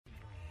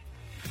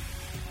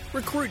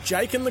Recruit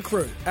Jake and the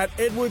crew at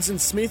Edwards and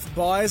Smith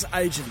Buyers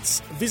Agents.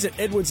 Visit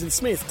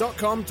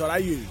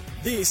edwardsandsmith.com.au.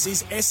 This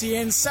is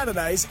SEN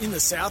Saturdays in the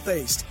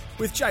Southeast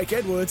with Jake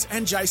Edwards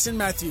and Jason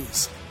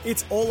Matthews.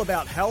 It's all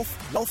about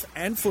health, wealth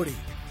and footy.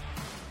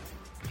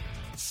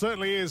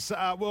 Certainly is.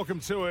 Welcome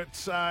to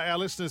it. Our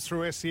listeners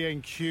through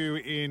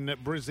SENQ in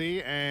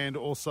Brizzy and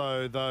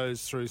also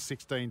those through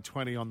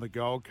 1620 on the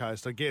Gold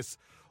Coast. I guess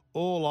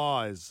all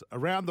eyes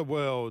around the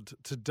world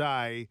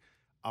today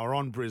are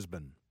on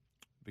Brisbane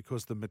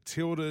because the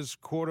Matildas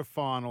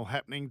quarterfinal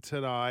happening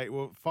today,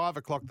 5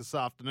 o'clock this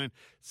afternoon,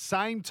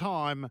 same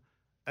time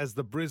as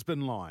the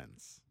Brisbane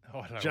Lions.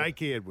 Oh,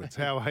 Jake Edwards,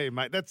 how are you,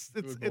 mate?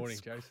 Good morning,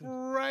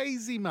 Jason.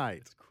 Crazy,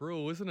 mate. It's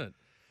cruel, isn't it?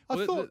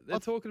 Well, they're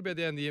talking about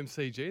down the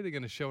MCG. They're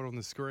going to show it on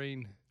the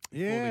screen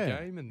before the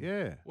game.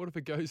 And what if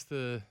it goes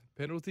to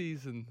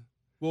penalties?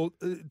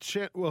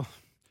 Channel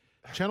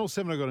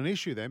 7 have got an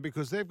issue then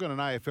because they've got an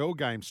AFL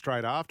game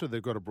straight after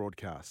they've got a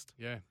broadcast.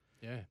 Yeah.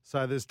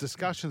 So there's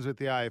discussions with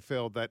the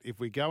AFL that if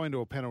we go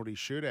into a penalty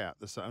shootout,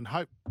 and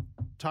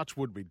touch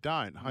wood we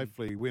don't,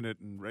 hopefully win it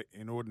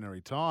in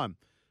ordinary time.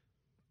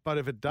 But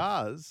if it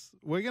does,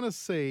 we're going to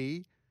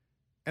see,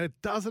 and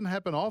it doesn't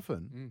happen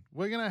often,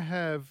 we're going to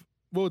have,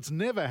 it's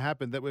never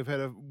happened that we've had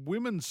a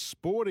women's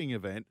sporting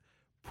event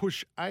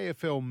push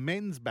AFL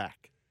men's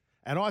back.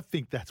 And I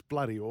think that's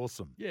bloody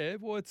awesome. Yeah,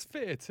 well, it's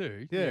fair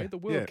too. Yeah, the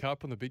World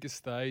Cup on the biggest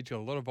stage, a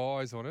lot of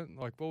eyes on it.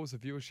 Like, what was the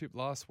viewership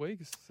last week?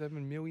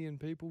 7 million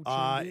people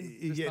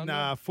tuned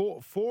in?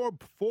 4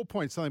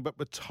 point something, but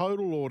the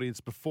total audience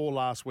before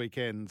last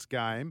weekend's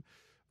game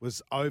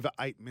was over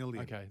 8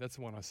 million. Okay, that's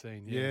the one I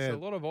seen. Yeah. So a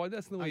lot of eyes.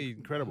 That's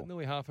incredible.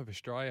 Nearly half of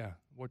Australia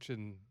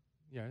watching,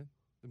 the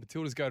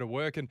Matildas go to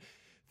work. And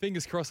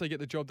fingers crossed they get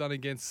the job done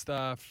against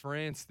France.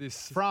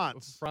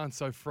 France.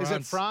 So France. Is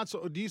it France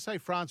or do you say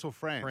France or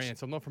France?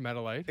 France. I'm not from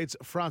Adelaide. It's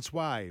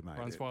Francois, mate.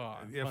 Francois.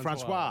 Yeah,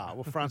 Francois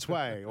or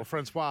Francois or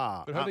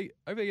Francois. But hopefully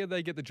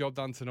they get the job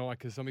done tonight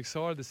because I'm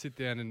excited to sit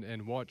down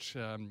and watch.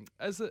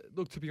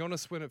 Look, to be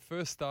honest, when it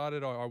first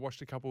started, I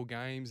watched a couple of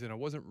games and I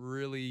wasn't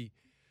really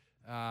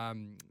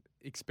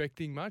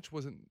expecting much.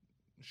 Wasn't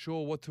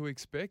sure what to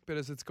expect. But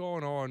as it's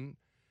gone on,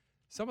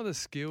 some of the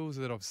skills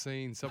that I've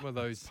seen, some of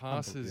those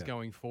passes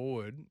going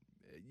forward,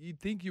 you'd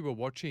think you were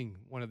watching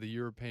one of the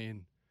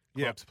European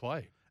clubs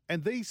play.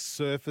 And these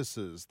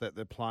surfaces that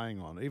they're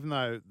playing on, even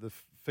though the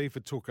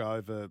FIFA took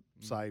over,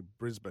 say,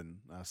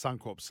 Brisbane,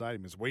 Suncorp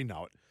Stadium as we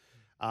know it,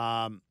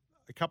 a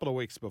couple of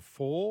weeks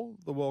before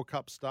the World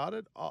Cup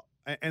started,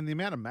 and the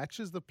amount of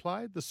matches they've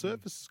played, the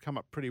surfaces come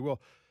up pretty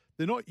well.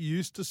 They're not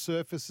used to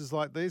surfaces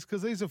like these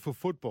because these are for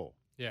football.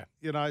 Yeah.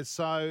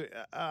 So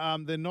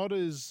they're not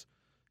as...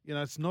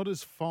 it's not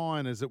as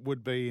fine as it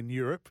would be in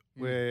Europe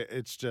where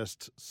it's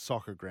just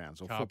soccer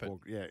grounds or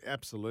football. Yeah,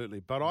 absolutely.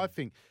 But I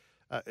think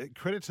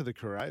credit to the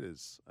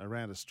creators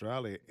around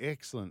Australia.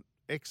 Excellent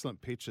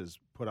pitches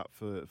put up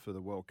for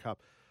the World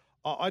Cup.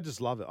 I just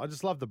love it. I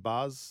just love the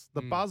buzz.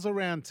 The buzz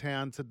around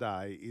town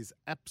today is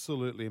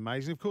absolutely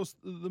amazing. Of course,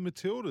 the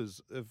Matildas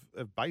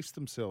have based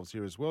themselves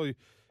here as well. If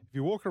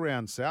you walk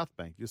around South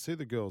Bank, you'll see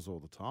the girls all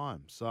the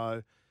time.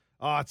 So...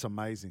 it's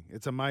amazing.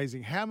 It's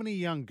amazing. How many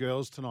young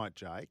girls tonight,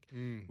 Jake,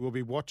 will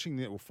be watching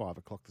 5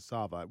 o'clock this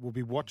Arvo, will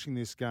be watching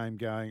this game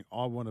going,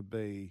 I want to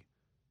be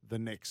the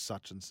next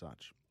such and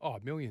such? Oh,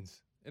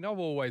 millions. And I've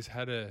always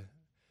had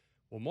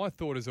my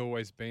thought has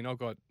always been I've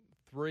got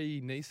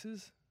 3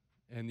 nieces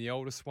and the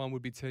oldest one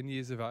would be 10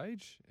 years of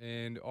age.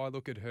 And I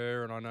look at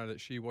her and I know that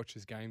she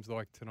watches games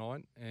like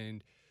tonight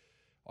and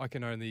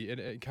it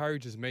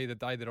encourages me the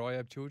day that I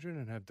have children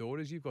and have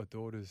daughters. You've got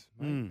daughters,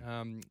 mate.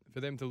 For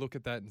them to look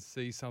at that and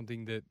see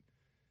something that,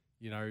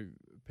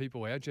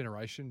 people our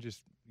generation,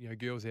 just,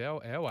 girls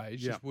our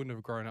age, just wouldn't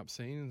have grown up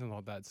seeing anything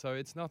like that. So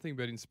it's nothing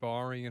but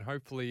inspiring and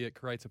hopefully it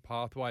creates a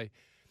pathway.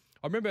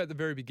 I remember at the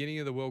very beginning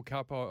of the World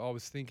Cup, I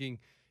was thinking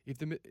if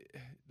the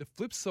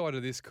flip side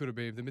of this could have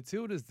been if the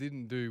Matildas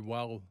didn't do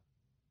well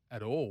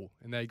at all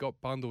and they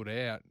got bundled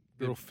out.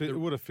 It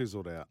would have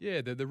fizzled out.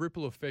 Yeah, the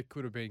ripple effect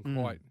could have been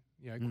quite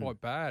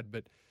bad,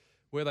 but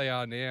where they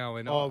are now.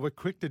 And we're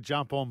quick to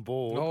jump on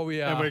board. Oh,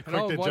 yeah. And we're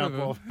quick to jump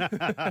off.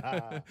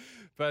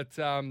 But,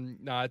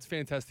 it's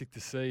fantastic to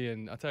see.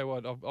 And I tell you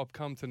what, I've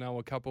come to know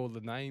a couple of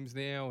the names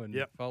now and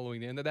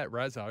following them. That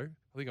Razzo,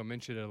 I think I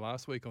mentioned her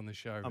last week on the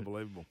show.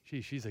 Unbelievable.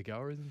 She's a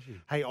goer, isn't she?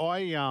 Hey,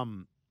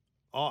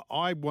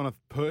 I want to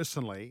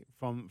personally,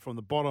 from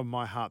the bottom of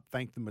my heart,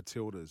 thank the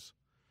Matildas.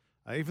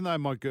 Even though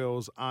my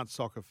girls aren't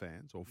soccer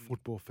fans or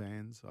football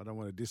fans, I don't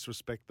want to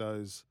disrespect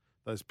those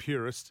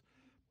purists,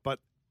 but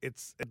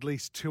it's at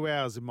least 2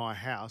 hours in my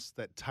house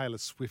that Taylor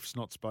Swift's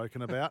not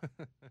spoken about.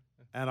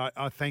 And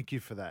I thank you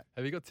for that.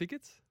 Have you got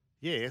tickets?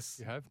 Yes.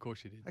 You have? Of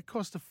course you did. It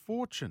cost a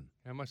fortune.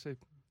 How much they...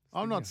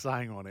 I'm not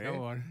saying on air.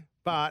 Go on.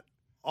 But...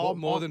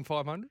 more than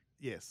 500?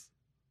 Yes.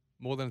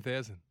 More than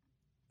 1,000?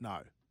 No.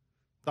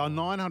 They're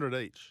 900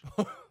 each.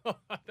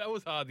 That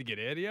was hard to get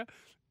out of you.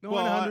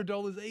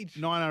 $900 each.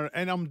 900,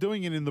 and I'm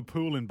doing it in the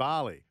pool in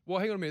Bali. Well,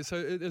 hang on a minute. So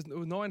it was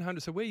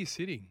 900. So where are you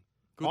sitting?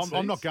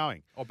 I'm not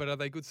going. Oh, but are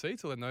they good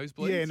seats or are they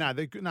nosebleeds? Yeah, no,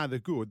 they're good. No, they're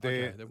good.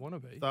 Okay, they want to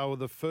be. They were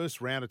the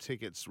first round of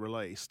tickets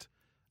released.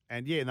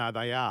 And, yeah, no,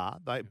 they are.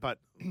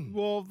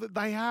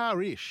 They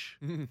are-ish.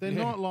 They're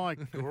not,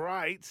 like,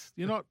 great.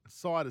 You're not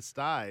side of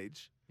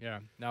stage. Yeah.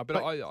 No,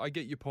 but I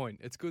get your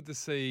point. It's good to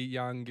see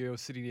young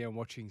girls sitting there and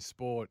watching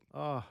sport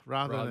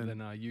rather than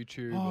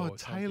YouTube or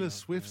Taylor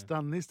Swift's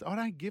done this. I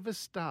don't give a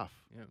stuff.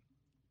 Yeah.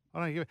 I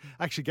don't give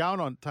a... Actually, going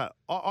on,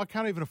 I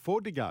can't even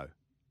afford to go.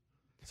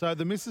 So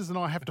the missus and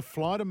I have to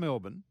fly to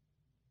Melbourne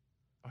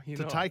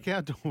to take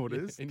our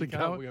daughters to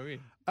go in.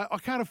 I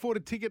can't afford a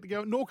ticket to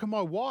go, nor can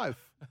my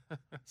wife.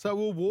 So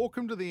we'll walk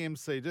them to the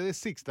MCG. They're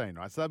 16,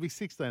 right? So they'll be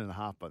 16 and a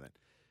half by then.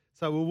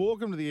 So we'll walk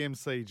them to the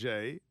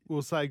MCG.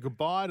 We'll say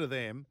goodbye to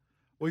them.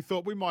 We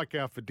thought we might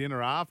go out for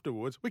dinner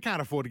afterwards. We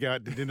can't afford to go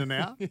out to dinner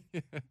now.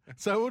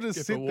 So we'll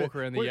just sit walk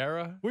around the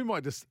Yarra. We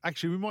might just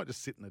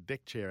sit in a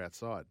deck chair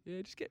outside.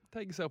 Yeah, just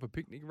take yourself a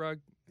picnic rug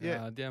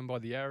down by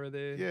the Yarra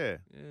there. Yeah,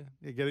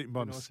 get eaten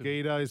by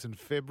mosquitoes in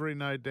February,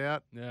 no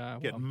doubt. Yeah,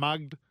 get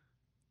mugged.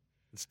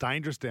 It's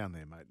dangerous down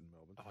there, mate, in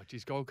Melbourne. Oh,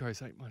 geez, Gold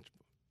Coast ain't much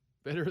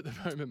better at the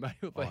moment, mate.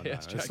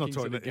 Let's not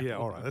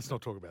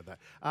talk about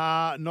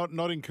that.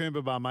 Not in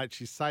Coomba, mate.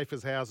 She's safe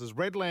as houses.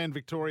 Redland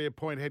Victoria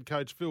Point head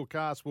coach Phil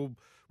Carse will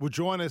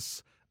join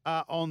us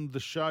on the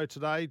show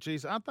today.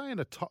 Geez, are they in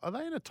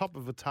a top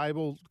of a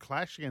table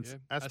clash against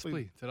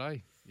Aspley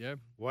today? Yeah.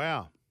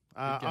 Wow.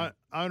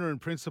 Owner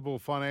and principal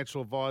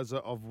financial advisor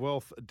of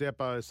Wealth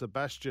Depot,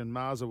 Sebastian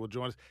Mazza, will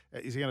join us.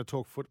 Is he going to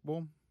talk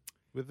football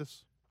with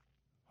us?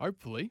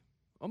 Hopefully.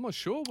 I'm not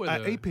sure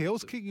whether...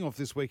 EPL's kicking off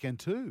this weekend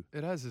too.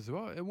 It has as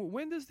well.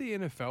 When does the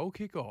NFL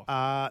kick off?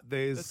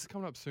 That's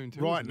coming up soon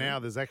too, right now,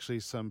 there's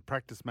actually some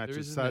practice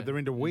matches. They're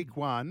into week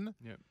one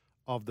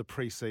of the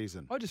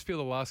pre-season. I just feel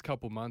the last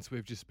couple of months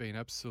we've just been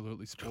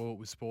absolutely spoiled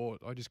with sport.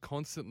 I just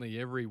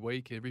constantly, every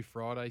week, every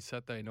Friday,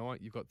 Saturday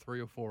night, you've got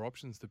 3 or 4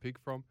 options to pick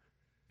from.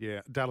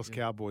 Yeah, Dallas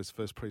Cowboys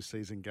first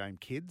pre-season game,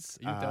 kids.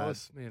 Are you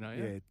Dallas?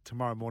 Yeah,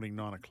 tomorrow morning,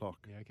 9 o'clock.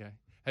 Yeah, okay.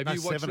 Have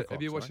you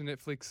watched the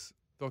Netflix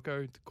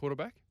doco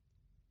Quarterback?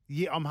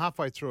 Yeah, I'm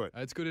halfway through it.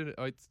 It's good.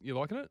 You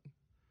liking it?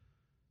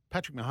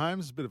 Patrick Mahomes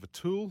is a bit of a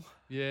tool.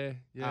 Yeah.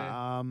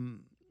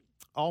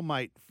 Old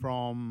mate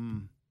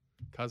from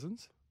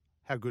Cousins.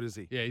 How good is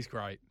he? Yeah, he's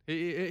great.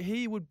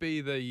 He would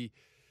be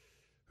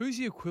who's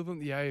the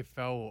equivalent in the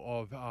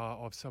AFL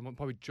of someone,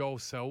 probably Joel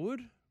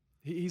Selwood.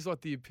 He's like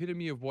the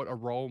epitome of what a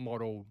role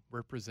model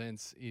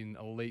represents in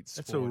elite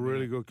sport. That's a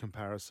really good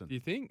comparison. Do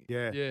you think?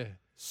 Yeah. Yeah.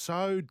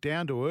 So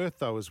down to earth,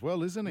 though, as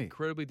well, isn't he?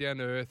 Incredibly down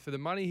to earth for the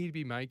money he'd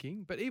be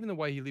making, but even the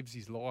way he lives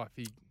his life.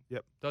 He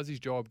does his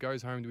job,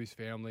 goes home to his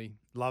family.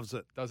 Loves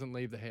it. Doesn't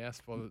leave the house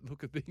by the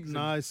look of things.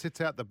 No,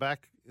 sits out the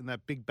back in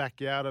that big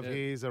backyard of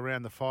his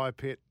around the fire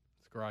pit.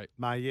 It's great.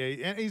 Mate,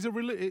 yeah. And he's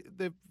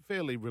they're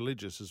fairly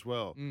religious as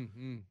well.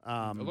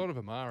 A lot of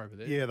them are over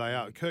there. Yeah, they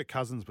are. Kirk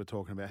Cousins we're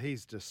talking about.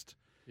 He's just...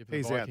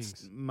 he's out,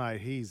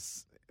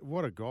 mate.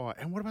 What a guy.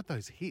 And what about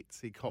those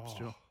hits he cops,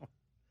 John?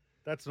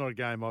 That's not a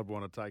game I'd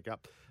want to take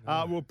up.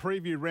 No. We'll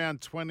preview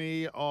round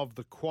 20 of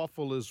the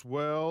Quaffle as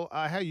well.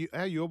 How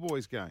your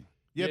boys going?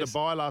 You had a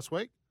bye last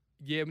week?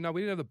 Yeah, no,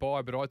 we didn't have the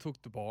bye, but I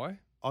took the bye.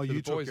 Oh, so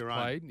you took your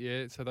played. Own?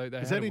 Yeah, so they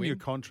Is that in your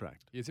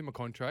contract? Yeah, it's in my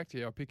contract.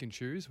 Yeah, I pick and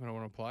choose when I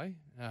want to play.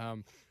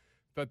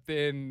 But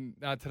then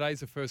today's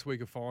the first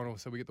week of final,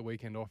 so we get the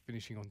weekend off,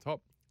 finishing on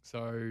top.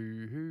 So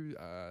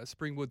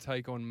Springwood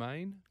take on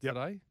Maine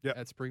today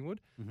at Springwood,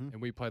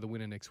 and we play the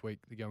winner next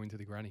week to go into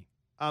the granny.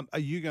 Are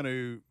you going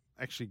to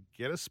actually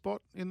get a spot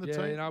in the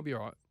team? Yeah, I'll be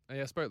all right.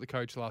 Yeah, I spoke to the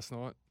coach last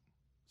night.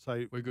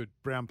 So we're good.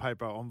 Brown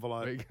paper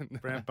envelope,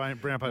 brown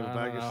paper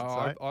bag,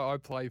 I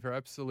play for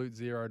absolute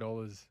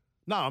 $0.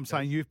 No, I'm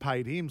saying you've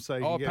paid him, so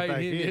you can get back in.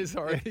 Paid him, yeah,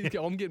 sorry.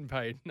 I'm getting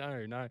paid.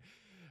 No. No.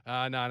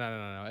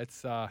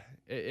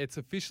 It's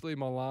officially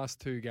my last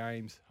 2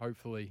 games,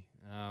 hopefully.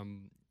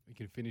 We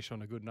can finish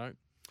on a good note.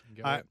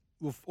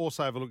 We'll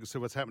also have a look and see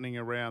what's happening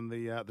around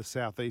the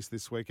southeast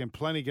this week, and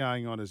plenty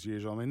going on as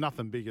usual. I mean,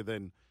 nothing bigger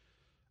than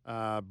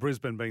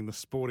Brisbane being the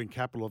sporting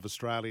capital of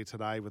Australia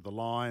today, with the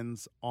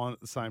Lions on at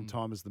the same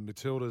time as the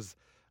Matildas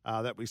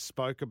that we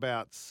spoke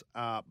about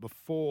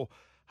before.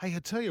 Hey, I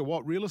tell you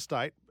what, real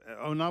estate,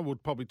 I know we'll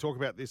probably talk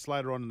about this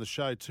later on in the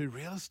show too.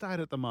 Real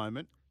estate at the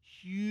moment,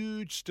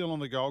 huge still on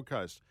the Gold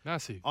Coast.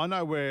 Massive. I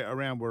know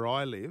around where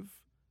I live,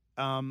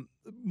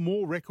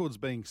 more records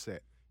being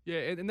set. Yeah,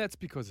 and that's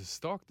because of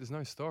stock. There's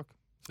no stock.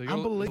 So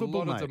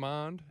Unbelievable, a lot of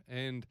demand,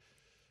 and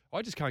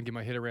I just can't get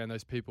my head around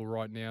those people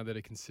right now that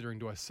are considering,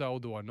 do I sell,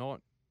 do I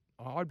not?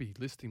 I'd be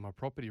listing my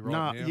property right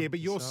now. Yeah, but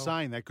you're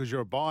saying that because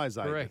you're a buyer's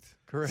agent.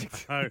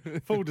 Correct. So,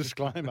 full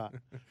disclaimer.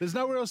 There's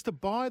nowhere else to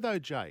buy though,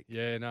 Jake.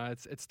 Yeah, no,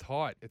 it's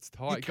tight. It's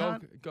tight.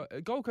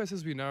 Gold Coast,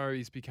 as we know,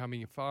 is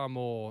becoming far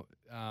more,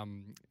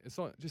 it's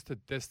not just a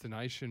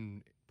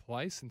destination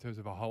place in terms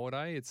of a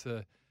holiday.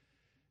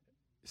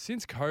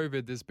 Since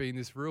COVID, there's been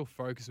this real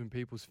focus on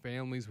people's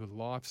families with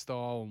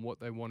lifestyle and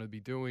what they want to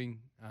be doing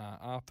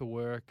after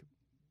work.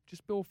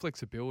 Just build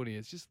flexibility.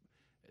 It's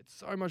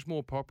so much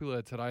more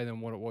popular today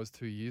than what it was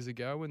 2 years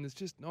ago, and there's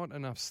just not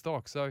enough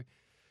stock. So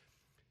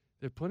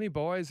There are plenty of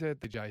buyers out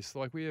there, Jace.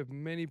 Like, we have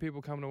many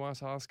people coming to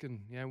us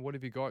asking, what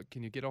have you got?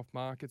 Can you get off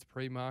markets,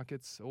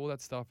 pre-markets? All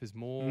that stuff is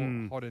more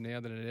hotter now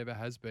than it ever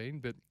has been.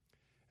 But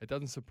it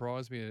doesn't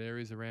surprise me in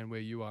areas around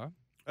where you are.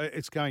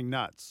 It's going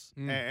nuts.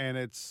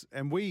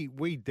 And we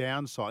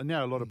downsized.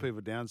 Now a lot of people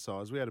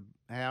downsize. We had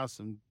a house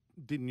and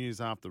didn't use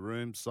half the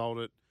room, sold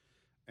it,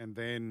 and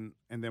then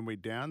we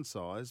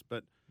downsized.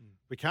 But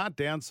we can't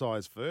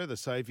downsize further.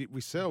 So if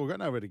we sell, we've got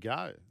nowhere to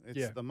go.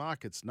 The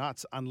market's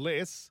nuts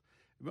unless –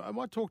 I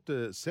might talk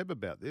to Seb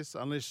about this,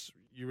 unless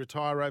you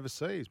retire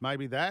overseas.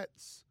 Maybe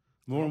that's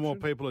more and more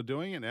people are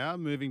doing it now,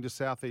 moving to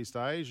Southeast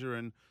Asia,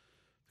 and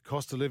the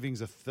cost of living's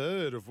a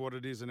third of what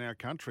it is in our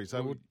country.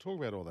 So we'll talk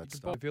about all that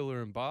stuff. You can buy a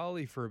villa in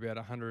Bali for about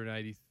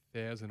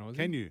 180,000 Aussie.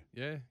 Can you?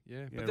 Yeah.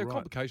 But there are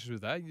complications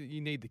with that. You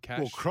need the cash.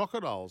 Well,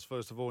 crocodiles,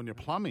 first of all, in your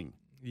plumbing.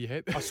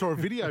 Yeah. I saw a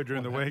video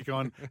during the week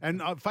and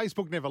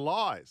Facebook never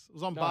lies. It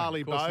was on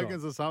Bali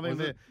Bogans or something.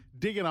 They're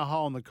digging a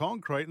hole in the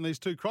concrete and these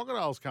two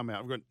crocodiles come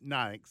out. I've got,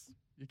 no, thanks.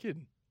 You're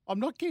kidding? I'm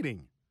not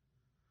kidding.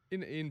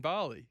 In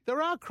Bali?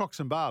 There are crocs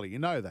in Bali. You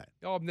know that.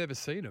 Oh, I've never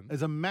seen them.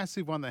 There's a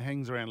massive one that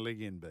hangs around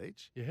Legian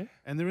Beach. Yeah.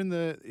 And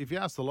they're if you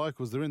ask the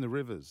locals, they're in the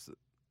rivers.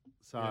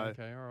 So,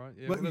 okay, all right.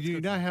 Yeah, well,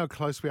 you know how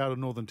close we are to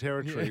Northern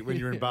Territory when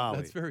you're in Bali.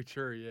 That's very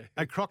true, yeah.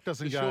 A croc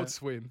doesn't go. Short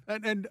swim.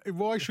 And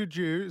why should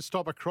you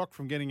stop a croc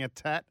from getting a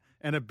tat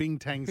and a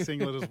Bintang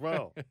singlet as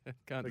well?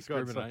 Can't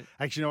discriminate.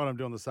 Actually, you know what I'm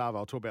doing the Savo?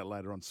 I'll talk about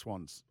later on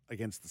Swans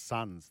against the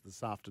Suns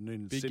this afternoon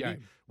in Big Sydney.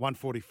 game.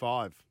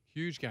 1:45.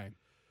 Huge game.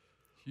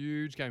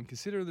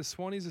 Considering the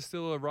Swannies are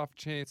still a rough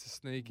chance to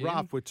sneak in.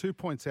 Rough. We're 2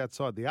 points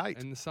outside the 8.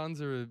 And the Suns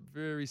are a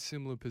very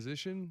similar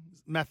position.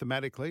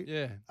 Mathematically.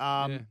 Yeah.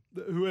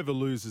 Whoever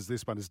loses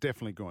this one is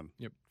definitely gone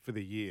for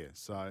the year.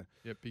 So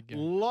big game.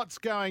 Lots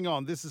going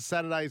on. This is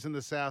Saturdays in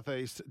the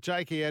Southeast.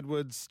 Jakey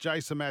Edwards,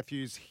 Jason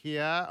Matthews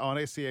here on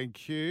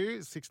SENQ,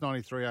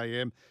 6:93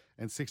 AM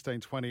and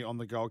 16:20 on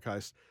the Gold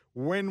Coast.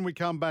 When we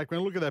come back, we're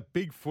going to look at that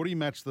big footy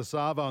match, the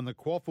Savo and the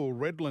Quaffle.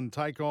 Redland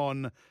take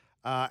on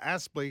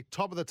Aspley,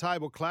 top of the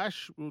table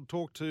clash. We'll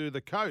talk to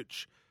the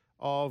coach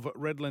of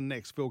Redland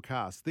next, Phil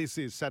Carse. This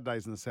is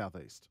Saturdays in the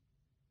Southeast.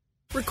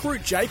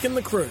 Recruit Jake and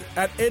the crew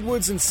at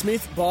Edwards and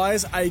Smith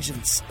Buyers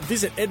Agents.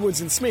 Visit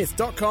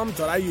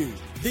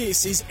edwardsandsmith.com.au.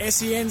 This is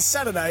SEN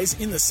Saturdays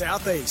in the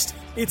Southeast.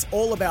 It's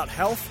all about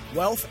health,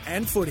 wealth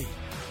and footy.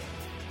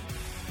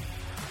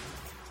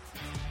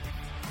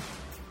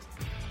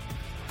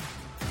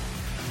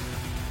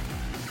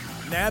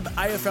 NAB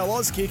AFL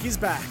Auskick is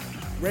back.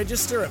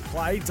 Register at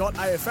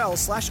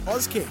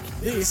play.afl/Auskick.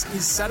 This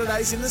is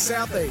Saturdays in the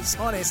Southeast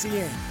on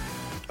SEN.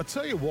 I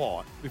tell you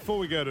what, before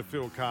we go to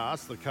Phil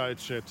Carse, the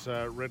coach at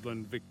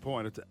Redland Vic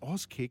Point, it's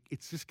Auskick,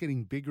 it's just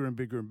getting bigger and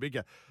bigger and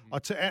bigger.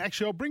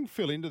 Actually, I'll bring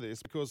Phil into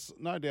this because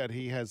no doubt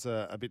he has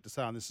a bit to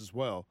say on this as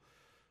well.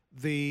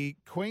 The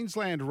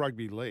Queensland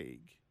Rugby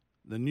League,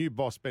 the new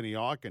boss, Benny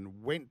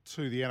Eichen, went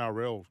to the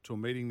NRL to a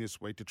meeting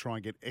this week to try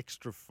and get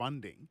extra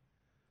funding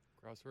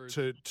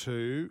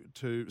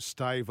to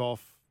stave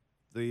off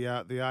the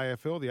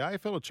AFL. The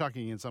AFL are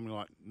chucking in something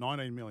like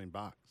 $19 million.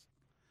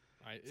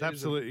 It's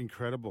absolutely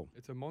incredible.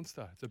 It's a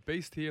monster. It's a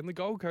beast here. On the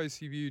Gold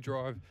Coast, if you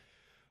drive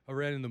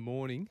around in the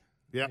morning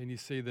and you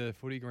see the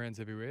footy grounds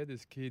everywhere,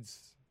 there's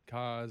kids,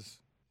 cars,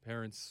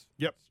 parents.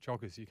 Yep. It's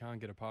chockers. You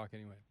can't get a park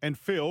anywhere. And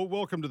Phil,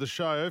 welcome to the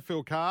show.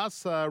 Phil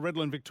Carse,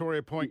 Redland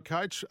Victoria Point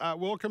coach.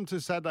 Welcome to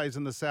Saturdays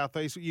in the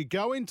Southeast. You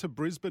go into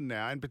Brisbane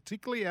now, and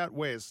particularly out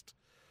west,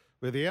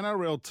 where the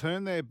NRL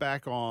turned their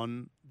back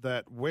on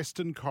that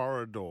western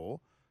corridor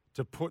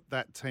to put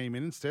that team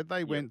in. Instead,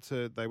 they went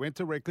to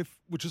Redcliffe,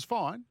 which is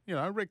fine. You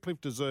know,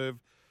 Redcliffe deserve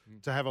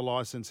to have a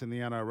licence in the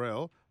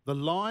NRL. The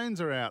Lions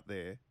are out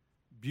there.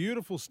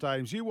 Beautiful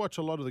stadiums. You watch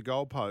a lot of the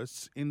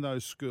goalposts in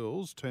those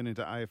schools turn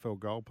into AFL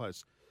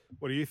goalposts.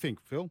 What do you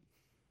think, Phil?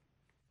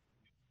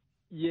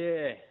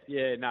 Yeah.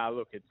 No,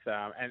 look, it's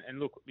and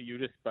look, you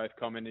were just both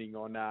commenting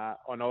on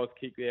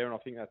Auskick there, and I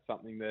think that's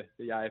something the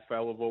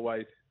AFL have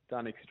always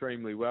done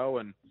extremely well.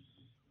 And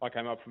I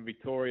came up from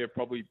Victoria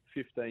probably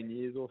 15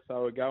 years or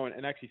so ago,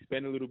 and actually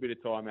spent a little bit of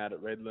time out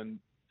at Redland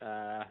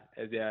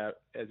as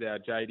our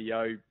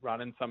JDO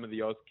running some of the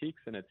Auskicks,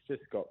 and it's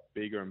just got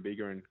bigger and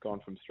bigger and gone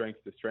from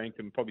strength to strength.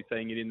 And probably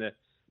seeing it in the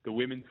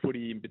women's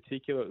footy in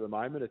particular at the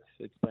moment,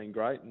 it's been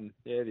great. And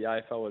yeah, the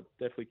AFL are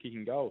definitely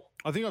kicking goals.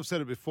 I think I've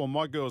said it before.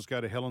 My girls go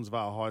to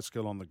Helensvale High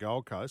School on the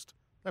Gold Coast.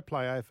 They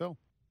play AFL.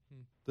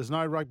 There's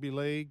no rugby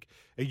league.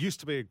 It used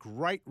to be a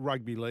great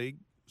rugby league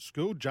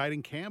school.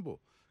 Jaden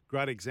Campbell,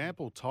 great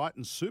example.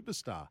 Titan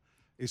superstar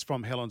is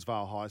from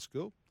Helensvale High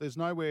School. There's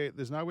nowhere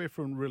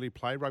from really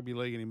play rugby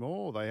league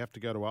anymore. They have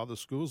to go to other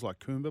schools like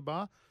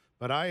Coombaba.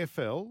 But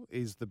AFL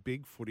is the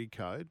big footy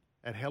code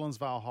at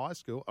Helensvale High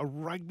School, a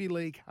rugby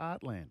league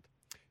heartland.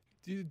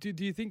 Do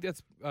you think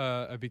that's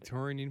a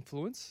Victorian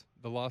influence?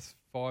 The last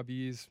 5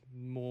 years,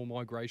 more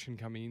migration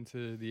coming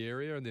into the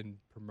area and then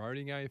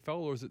promoting AFL,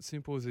 or is it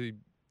simple as the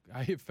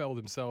AFL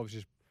themselves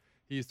just,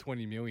 here's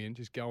 20 million,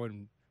 just go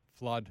and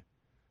flood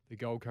the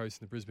Gold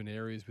Coast and the Brisbane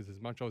areas with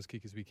as much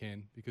Auskick as we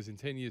can, because in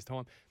 10 years'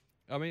 time,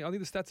 I mean, I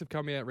think the stats have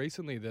come out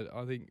recently that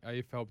I think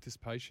AFL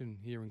participation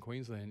here in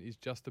Queensland is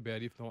just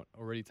about, if not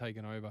already,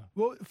 taken over.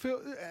 Well,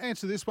 Phil,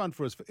 answer this one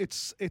for us.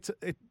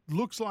 It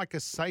looks like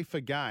a safer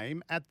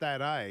game at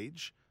that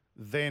age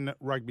than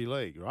rugby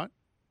league, right?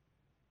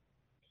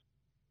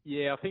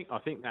 Yeah, I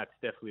think that's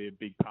definitely a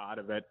big part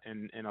of it,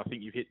 and I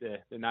think you've hit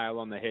the nail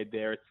on the head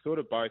there. It's sort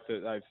of both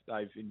that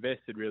they've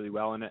invested really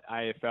well in it,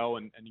 AFL,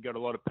 and you've got a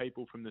lot of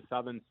people from the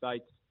southern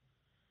states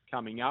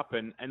coming up,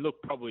 and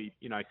look, probably,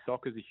 you know,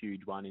 soccer's a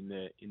huge one in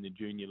the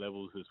junior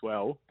levels as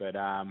well. But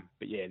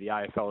yeah, the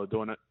AFL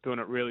are doing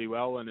it really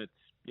well, and it's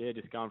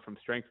just going from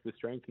strength to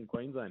strength in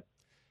Queensland.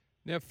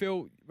 Now,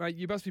 Phil, mate,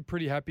 you must be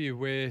pretty happy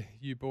with where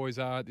you boys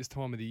are at this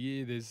time of the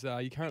year. There's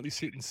you currently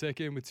sitting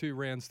second with 2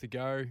 rounds to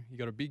go. You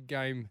got a big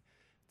game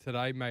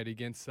today, mate,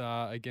 against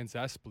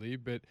Aspley.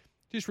 But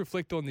just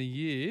reflect on the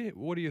year.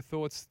 What are your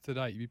thoughts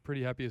today? You'd be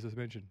pretty happy, as I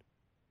mentioned.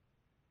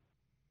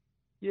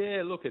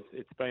 Yeah, look,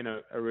 it's been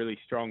a really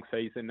strong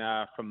season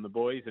from the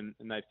boys, and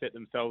they've set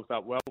themselves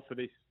up well for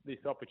this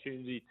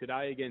opportunity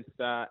today against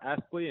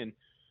Aspley. And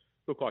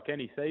look, like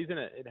any season,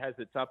 it has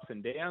its ups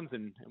and downs,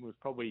 and we've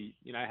probably,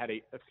 you know, had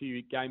a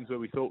few games where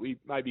we thought we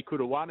maybe could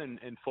have won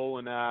and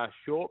fallen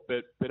short.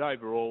 But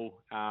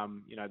overall,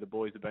 you know, the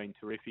boys have been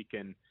terrific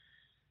and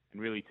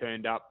really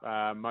turned up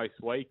most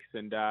weeks.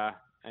 And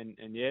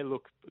yeah,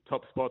 look,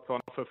 top spots on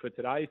offer for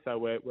today, so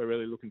we're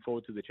really looking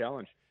forward to the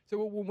challenge.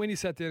 So when you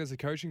sat down as a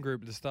coaching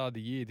group at the start of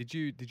the year, did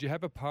you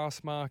have a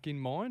pass mark in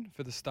mind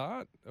for the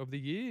start of the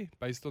year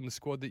based on the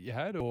squad that you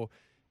had, or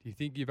do you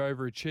think you've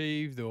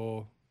overachieved,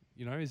 or,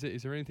 you know, is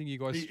there anything you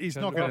guys? He's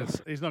not going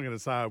to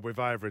say we've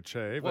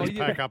overachieved. Well, let's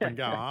pack up and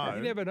go home.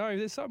 You never know.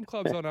 There's some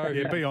clubs I know.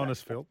 Yeah, be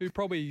honest, Phil. Who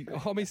probably,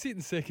 I mean,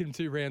 sitting second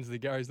 2 rounds to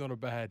go is not a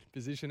bad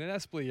position, and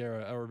Aspley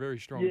are a very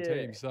strong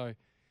team. So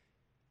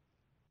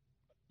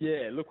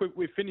yeah, look,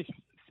 we finished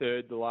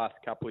third the last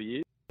couple of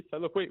years. So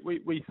look,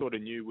 we sort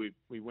of knew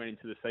we went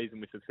into the season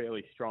with a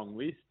fairly strong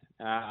list.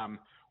 I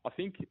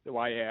think the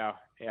way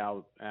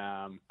our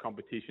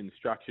competition's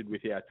structured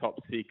with our top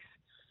 6,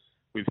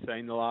 we've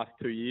seen the last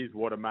 2 years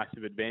what a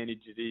massive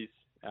advantage it is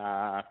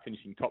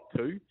finishing top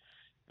 2.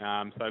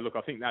 So look,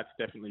 I think that's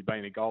definitely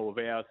been a goal of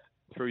ours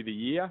through the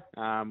year.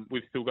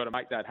 We've still got to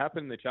make that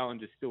happen. The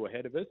challenge is still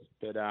ahead of us,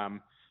 but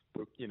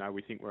you know,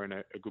 we think we're in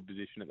a good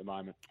position at the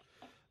moment.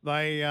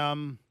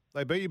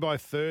 They beat you by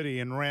 30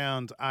 in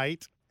round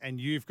 8. And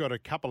you've got a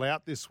couple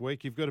out this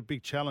week. You've got a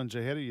big challenge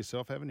ahead of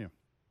yourself, haven't you?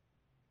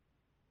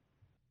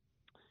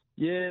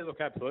 Yeah,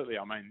 look, absolutely.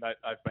 I mean,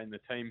 they've been the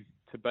team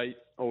to beat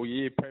all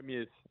year,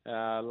 premiers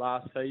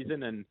last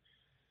season, and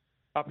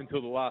up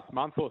until the last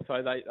month or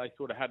so, they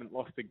sort of hadn't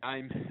lost a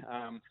game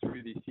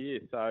through this year.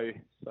 So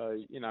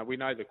you know, we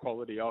know the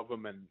quality of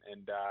them, and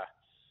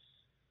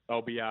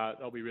they'll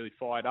be really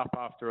fired up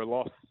after a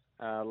loss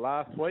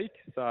last week.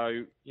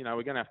 So you know,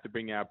 we're going to have to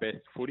bring our best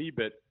footy,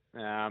 but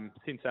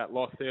since that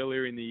loss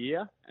earlier in the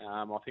year,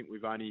 I think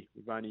we've only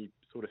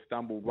sort of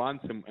stumbled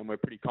once, and we're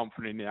pretty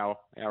confident in our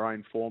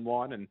own form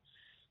line, and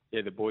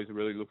yeah, the boys are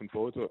really looking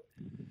forward to it.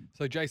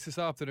 So, Jace, this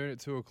afternoon at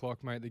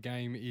 2:00, mate, the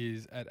game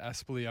is at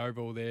Aspley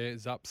Oval there,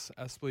 Zups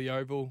Aspley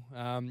Oval.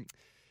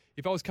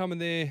 If I was coming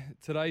there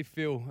today,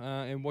 Phil,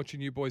 and watching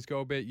you boys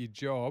go about your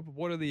job,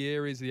 what are the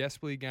areas, the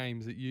Aspley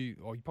games that you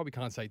probably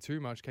can't say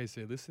too much in case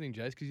they're listening,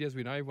 Jace, because as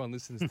we know, everyone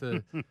listens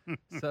to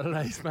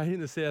Saturdays, mate,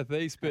 in the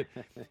southeast. But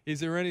is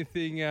there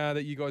anything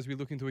that you guys will be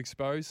looking to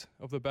expose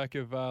off the back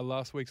of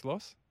last week's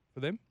loss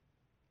for them?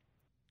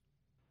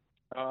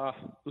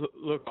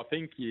 Look, I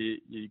think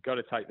you got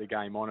to take the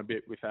game on a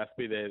bit with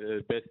Aspley. They're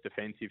the best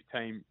defensive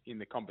team in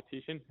the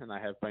competition, and they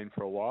have been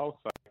for a while.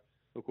 So,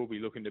 look, we'll be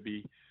looking to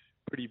be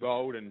pretty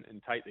bold and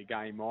take the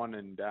game on.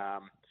 And I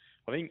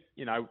think,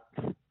 you know,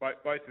 both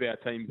of our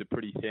teams are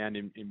pretty sound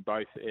in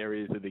both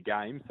areas of the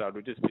game. So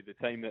it'll just be the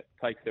team that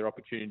takes their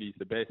opportunities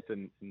the best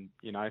and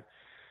you know,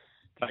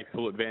 takes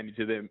full advantage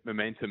of their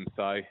momentum.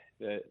 So,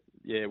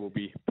 yeah, we'll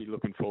be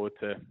looking forward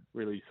to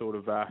really sort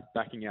of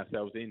backing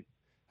ourselves in.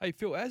 Hey,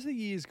 Phil, as the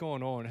year's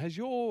gone on, has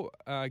your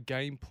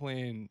game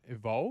plan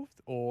evolved,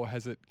 or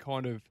has it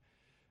kind of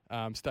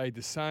stayed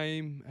the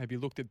same? Have you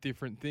looked at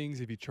different things?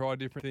 Have you tried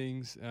different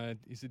things?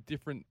 Is it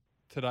different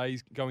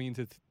going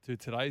into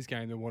today's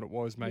game than what it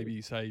was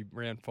maybe, say,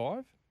 round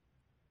 5?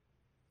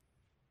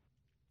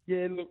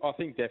 Yeah, look, I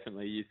think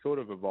definitely you sort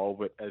of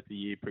evolve it as the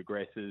year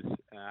progresses.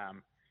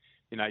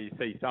 You know, you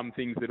see some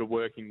things that are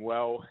working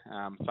well,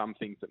 some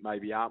things that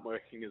maybe aren't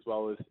working as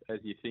well as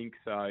you think.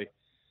 So,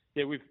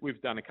 yeah,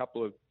 we've done a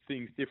couple of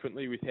things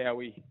differently with how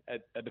we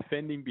are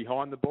defending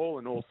behind the ball,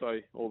 and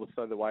also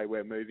the way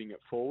we're moving it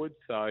forward.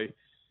 So,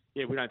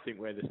 yeah, we don't think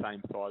we're the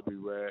same side we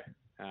were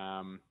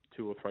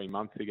 2 or 3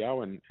 months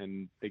ago,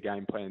 and the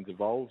game plan's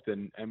evolved,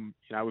 and you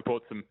know, we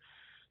brought some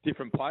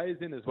different players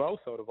in as well,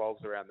 so it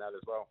evolves around that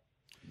as well.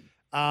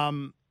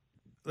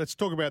 Let's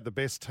talk about the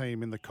best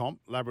team in the comp,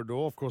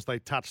 Labrador. Of course, they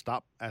touched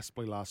up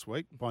Aspley last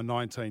week by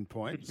 19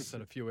 points. Set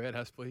a few out,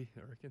 Aspley,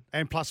 I reckon.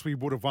 And plus, we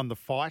would have won the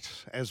fight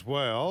as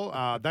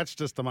well. That's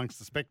just amongst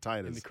the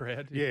spectators. In the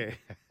crowd. Yeah,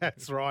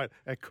 that's right,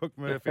 at Cook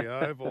Murphy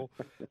Oval.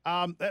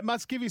 That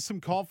must give you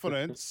some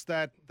confidence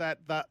that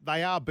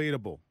they are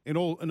beatable. In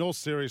all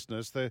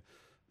seriousness,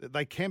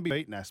 they can be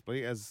beaten,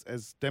 Aspley,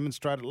 as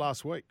demonstrated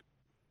last week.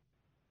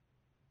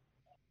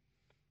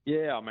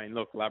 Yeah, I mean,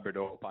 look,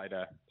 Labrador played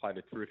a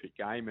terrific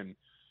game, and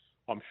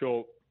I'm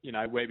sure,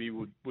 Webby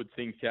would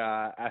think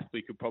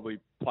Aspley could probably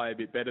play a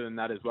bit better than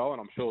that as well,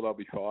 and I'm sure they'll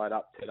be fired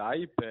up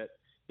today. But,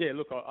 yeah,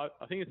 look, I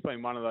think it's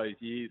been one of those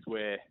years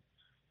where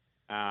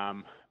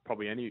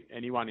probably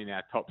anyone in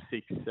our top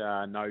six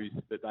knows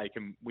that they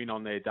can win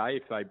on their day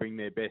if they bring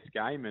their best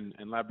game,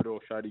 and Labrador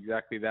showed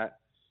exactly that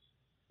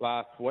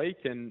last week,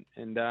 and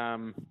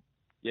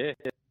they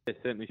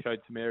certainly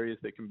showed some areas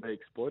that can be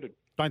exploited.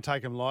 Don't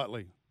take them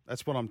lightly.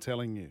 That's what I'm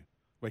telling you.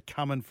 We're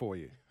coming for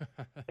you.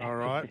 All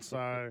right.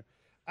 So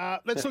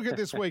let's look at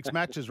this week's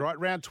matches, right?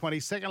 Round 20,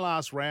 second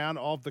last round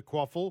of the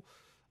quaffle.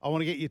 I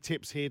want to get your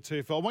tips here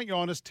too, Phil. I want your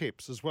honest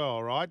tips as well,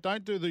 all right?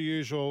 Don't do the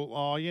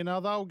usual,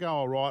 they'll go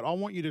all right. I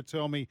want you to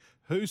tell me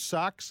who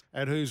sucks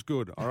and who's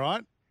good, all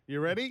right? You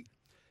ready?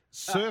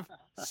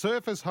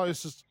 Surfers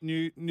hosts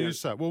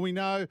Noosa. Well, we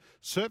know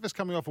Surfers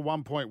coming off a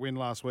 1-point win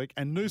last week,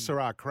 and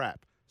Noosa are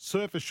crap.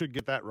 Surfers should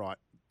get that right.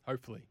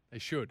 Hopefully. They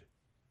should.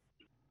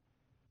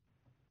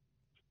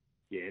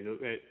 Yeah,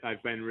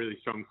 they've been a really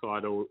strong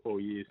side all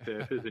year,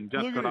 Surfers, and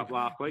just got up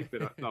last week,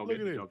 but they'll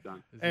get the job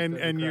done.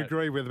 And you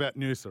agree with about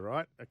Noosa,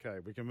 right? Okay,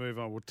 we can move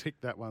on. We'll tick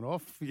that one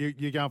off.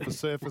 You're going for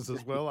Surfers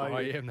as well,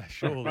 are you? I am,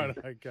 surely. Right,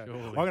 okay.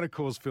 Surely. I'm going to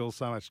cause Phil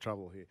so much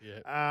trouble here.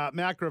 Yeah.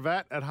 Mount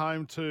Gravatt at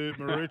home to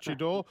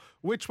Maroochydore.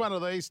 Which one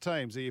of these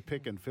teams are you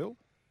picking, Phil?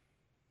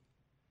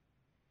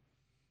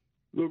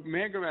 Look,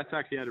 Mount Gravatt's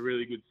actually had a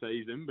really good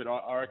season, but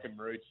I reckon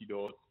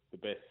Maroochydore the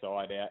best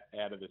side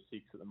out of the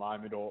six at the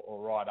moment, or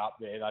right up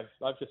there.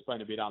 They've just been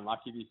a bit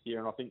unlucky this year,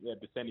 and I think their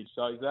percentage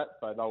shows that,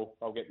 so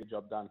they'll get the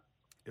job done.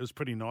 It was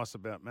pretty nice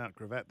about Mount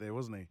Gravatt there,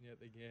 wasn't he?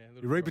 Yeah.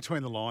 You read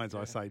between the lines,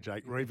 I say,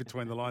 Jake. Read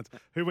between the lines.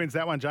 Who wins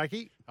that one,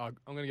 Jakey? I'm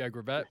going to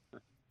go Gravatt.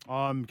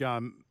 I'm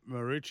going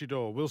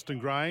Maroochydore. Wilston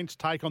Grange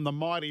take on the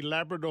mighty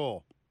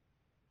Labrador.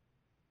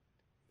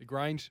 The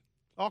Grange.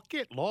 Oh,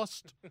 get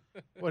lost.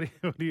 What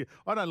do you?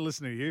 I don't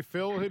listen to you,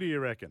 Phil. Who do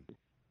you reckon?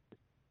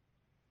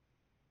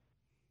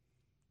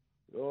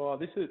 Oh,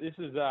 this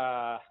is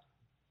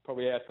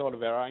probably outside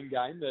of our own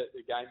game, the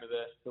game of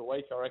the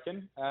week, I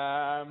reckon.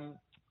 I'm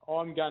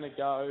going to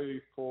go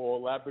for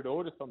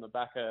Labrador just on the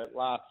back of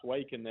last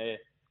week, and they're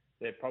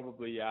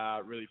probably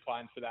really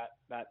playing for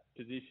that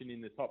position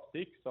in the top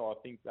six, so I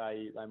think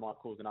they might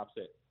cause an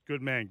upset.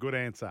 Good man, good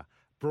answer.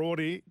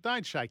 Broady,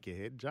 don't shake your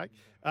head, Jake.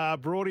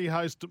 Broady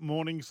host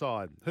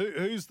Morningside.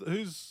 Who's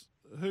the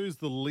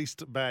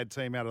least bad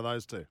team out of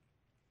those two?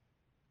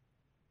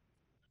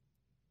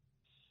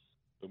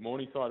 The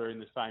Morningside are in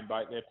the same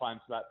boat. They're playing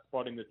for that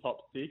spot in the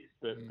top six,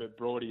 but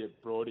Broady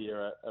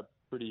are a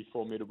pretty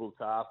formidable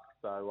task.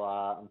 So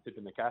I'm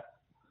tipping the Cats.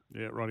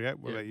 Yeah, rightio.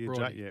 What about you,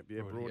 Jake? Yeah,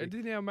 Broady.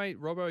 Didn't our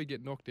mate Robbo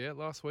get knocked out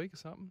last week or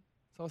something?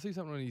 So I see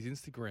something on his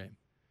Instagram.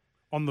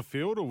 On the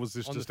field, or was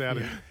this just out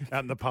in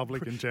the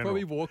public in general?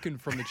 Probably walking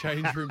from the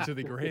change room to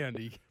the ground.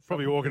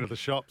 Probably walking to the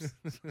shops.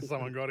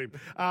 Someone got him.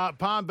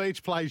 Palm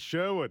Beach plays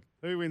Sherwood.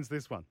 Who wins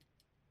this one?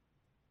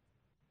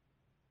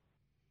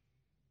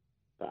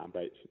 Palm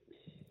Beach.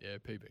 Yeah,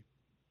 PB.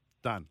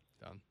 Done.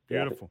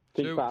 Beautiful.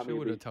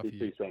 Sherwood are tough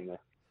year.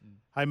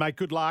 Hey, mate,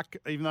 good luck.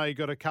 Even though you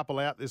got a couple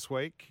out this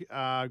week,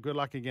 good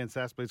luck against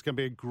Aspley. It's going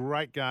to be a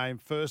great game.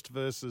 First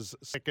versus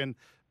second.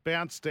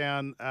 Bounce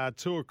down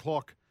 2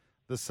 o'clock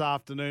this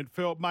afternoon.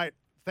 Phil, mate,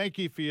 thank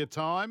you for your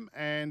time,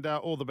 and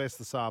all the best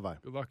to Savo.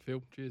 Good luck,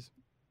 Phil. Cheers.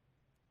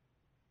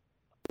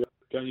 Go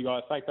on, you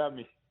guys. Thanks for having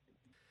me.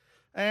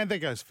 And there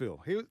goes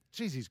Phil.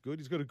 He's good.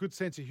 He's got a good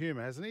sense of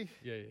humour, hasn't he?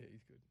 Yeah,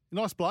 he's good.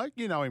 Nice bloke.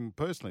 You know him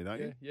personally, don't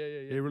you? Yeah.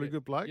 Really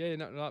good bloke? Yeah,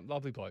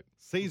 lovely bloke.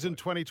 Season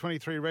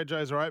 2023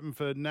 Regos are open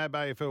for NAB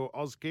AFL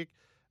Auskick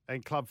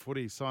and Club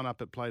Footy. Sign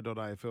up at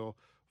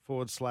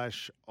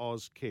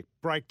play.afl/Auskick.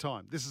 Break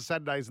time. This is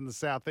Saturdays in the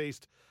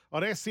Southeast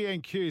on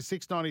SCNQ,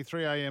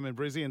 6:93 a.m. in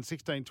Brizzy and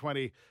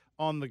 16:20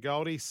 on the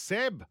Goldie.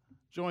 Seb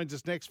joins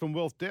us next from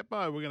Wealth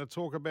Depot. We're going to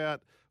talk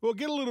about, we'll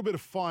get a little bit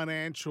of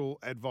financial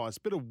advice,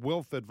 a bit of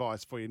wealth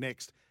advice for you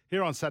next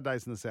here on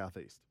Saturdays in the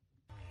Southeast.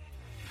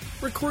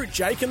 Recruit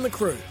Jake and the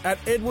crew at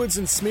Edwards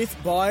 & Smith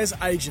Buyers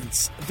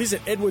Agents. Visit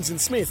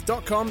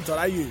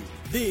edwardsandsmith.com.au.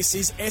 This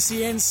is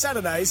SEN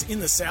Saturdays in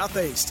the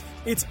Southeast.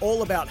 It's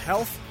all about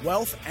health,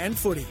 wealth and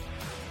footy.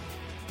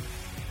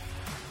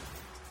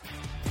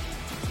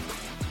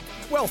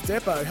 Wealth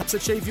Depot helps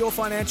achieve your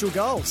financial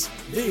goals.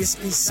 This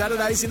is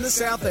Saturdays in the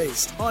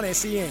Southeast on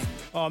SEN.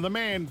 Oh, the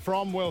man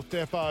from Wealth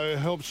Depot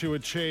helps you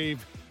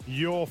achieve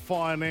your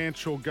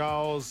financial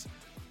goals.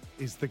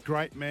 Is the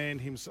great man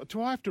himself.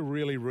 Do I have to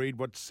really read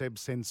what Seb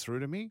sends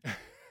through to me?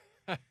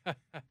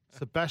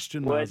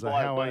 Sebastian Mazza,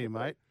 how are you,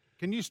 mate?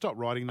 Can you stop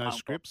writing those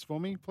scripts for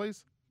me,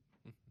 please?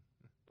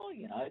 Oh,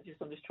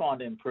 I'm just trying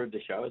to improve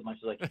the show as much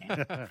as I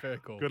can. Very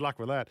cool. Good luck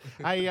with that.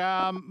 Hey,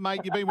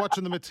 mate, you've been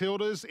watching the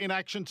Matildas in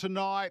action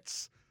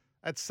tonight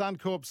at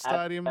Suncorp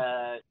Stadium.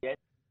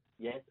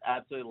 Yes,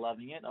 absolutely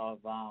loving it.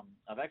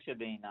 I've actually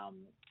been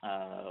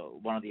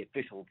one of the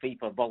official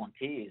FIFA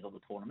volunteers of the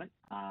tournament,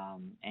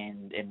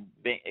 and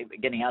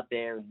getting out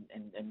there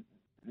and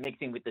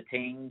mixing with the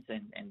teams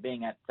and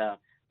being at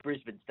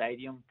Brisbane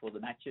Stadium for the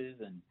matches,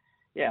 and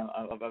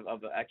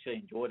I've actually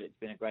enjoyed it. It's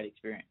been a great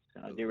experience,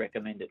 and I do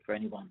recommend it for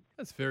anyone.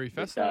 That's very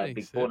fascinating.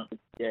 Big tournament.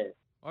 Yeah.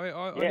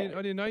 I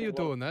didn't know you're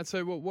doing that.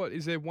 So what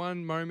is there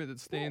one moment that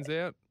stands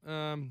out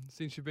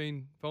since you've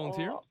been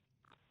volunteering?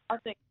 I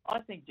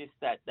think just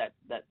that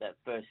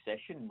first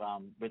session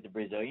with the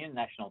Brazilian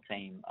national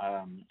team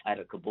at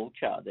a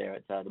Caboolture there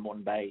at the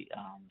Moreton Bay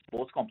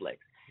Sports Complex.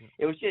 Yeah.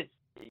 It was just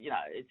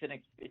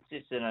it's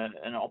just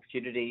an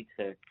opportunity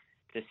to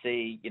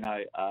see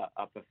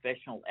a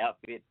professional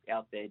outfit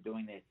out there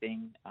doing their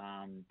thing.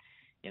 And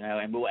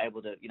we were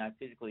able to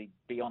physically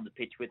be on the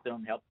pitch with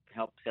them, help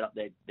set up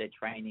their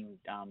training,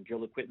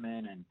 drill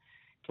equipment, and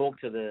talk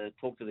to the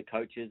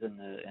coaches and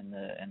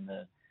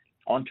the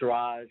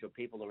entourage or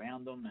people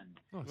around them, and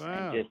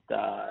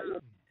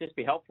just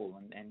be helpful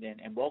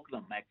and welcome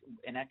them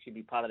and actually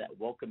be part of that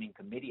welcoming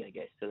committee, I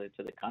guess, to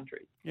the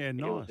country. Yeah,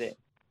 nice. It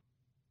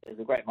was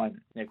a great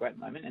moment.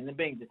 And then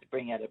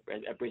being out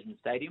at Brisbane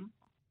Stadium,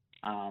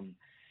 I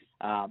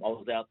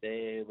was out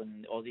there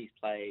when Aussies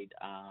played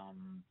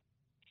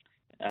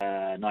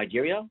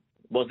Nigeria.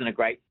 Wasn't a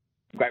great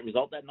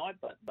result that night,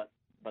 but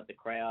the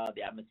crowd,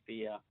 the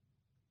atmosphere,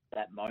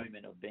 that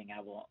moment of being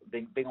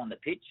on the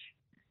pitch,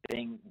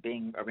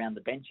 being around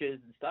the benches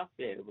and stuff,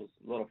 it was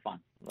a lot of fun.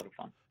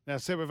 Now,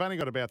 Seb, we've only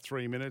got about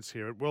 3 minutes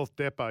here at Wealth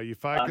Depot. You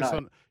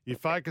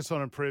focus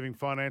on improving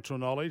financial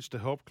knowledge to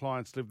help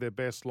clients live their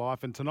best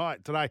life. And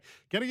today,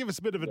 going to give us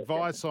a bit of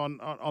advice on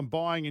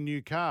buying a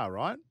new car,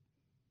 right?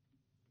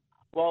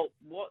 Well,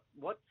 what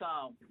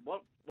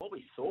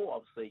we saw,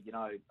 obviously,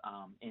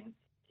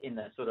 in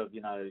the sort of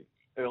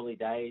early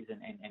days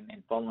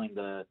and following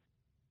the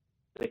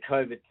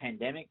COVID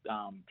pandemic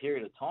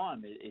period of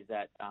time is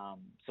that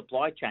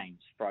supply chains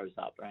froze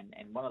up, and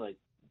one of those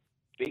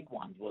big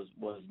ones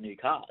was new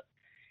cars,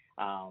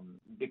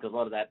 because a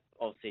lot of that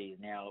obviously is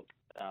now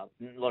a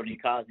lot of new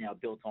cars now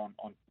built on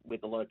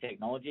with a lot of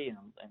technology, and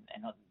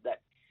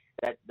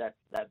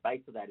that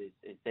base of that is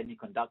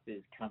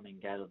semiconductors coming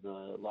out of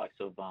the likes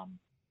of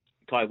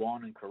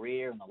Taiwan and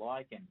Korea and the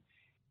like, and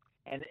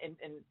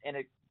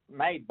it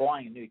made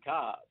buying a new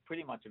car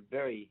pretty much it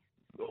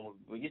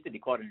used to be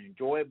quite an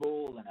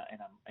enjoyable and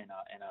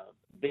a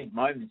big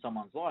moment in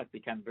someone's life,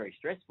 became very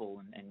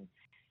stressful, and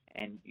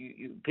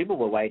people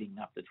were waiting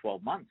up to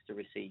 12 months to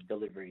receive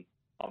delivery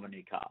of a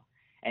new car,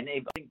 and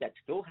I think that's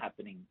still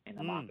happening in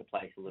the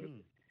marketplace a little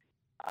bit.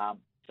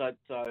 So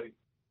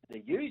the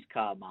used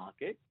car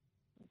market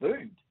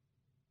boomed.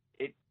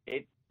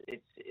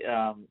 It's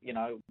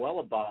well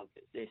above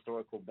the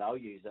historical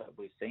values that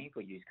we've seen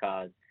for used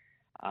cars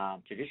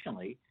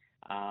traditionally.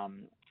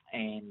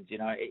 And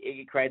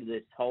it created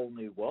this whole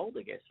new world,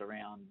 I guess,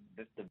 around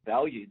the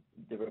value,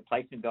 the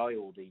replacement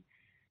value, or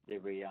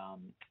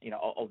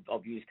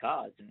of used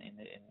cars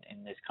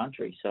in this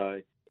country.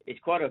 So it's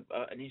quite an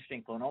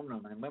interesting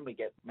phenomenon. And when we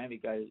get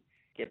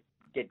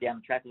down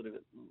the track a little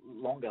bit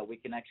longer, we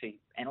can actually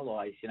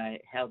analyse,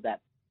 how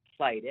that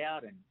played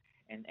out and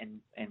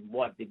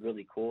what did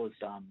really cause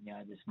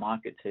this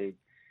market to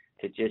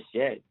just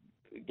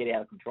get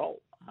out of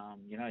control.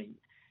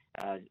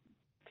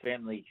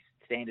 Family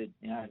standard,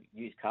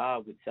 used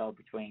car would sell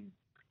between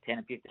 10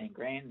 and 15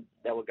 grand.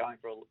 They were going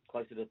for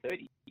closer to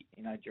 30,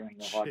 during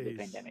the height of the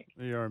pandemic.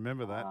 Yeah, I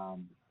remember that.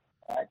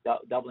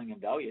 Doubling in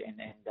value,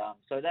 and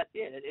so that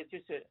it's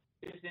just an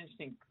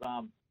interesting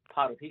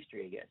part of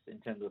history, I guess, in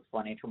terms of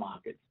financial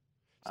markets.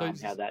 So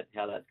how that's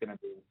going to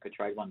be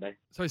portrayed one day.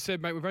 So,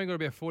 Seb, mate, we've only got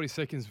about 40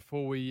 seconds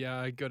before we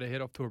got to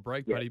head off to a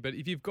break, buddy. But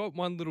if you've got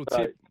one little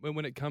tip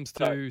when it comes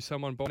to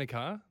someone buying a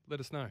car, let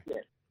us know. Yeah.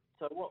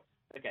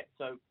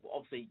 So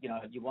obviously, you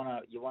want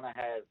to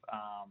have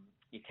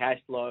your cash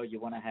flow. You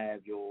want to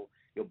have your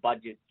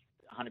budget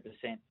 100%,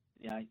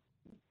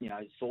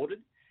 sorted.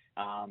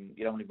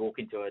 You don't want to walk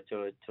into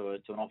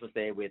an office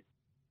there with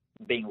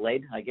being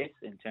led, I guess,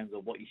 in terms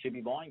of what you should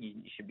be buying.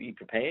 You should be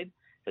prepared.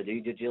 So do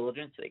due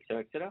diligence, et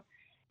cetera, et cetera.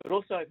 But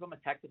also from a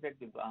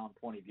tax-effective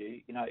point of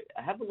view,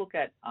 have a look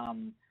at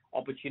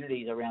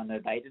opportunities around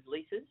novated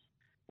leases,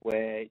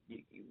 where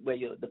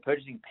the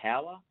purchasing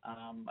power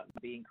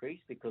might be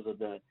increased because of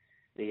the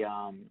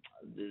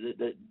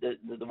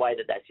way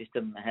that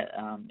system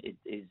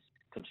is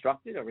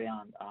constructed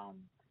around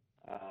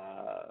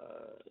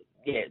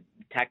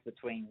tax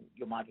between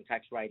your marginal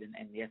tax rate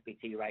and the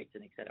FBT rates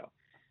and et cetera.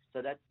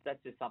 So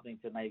that's just something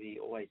to maybe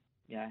always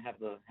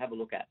have a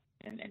look at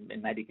and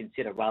maybe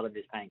consider, rather than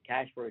just paying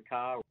cash for a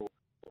car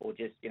or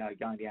just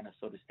going down a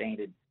sort of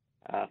standard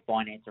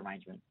finance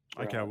arrangement.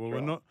 Okay,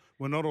 well,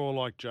 we're not all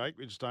like Jake.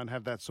 We just don't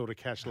have that sort of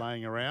cash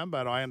laying around.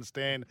 But I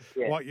understand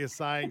what you're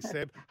saying,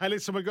 Seb. Hey,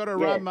 listen, we've got to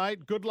run,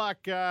 mate. Good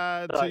luck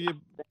to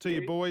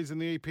your boys in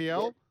the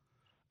EPL.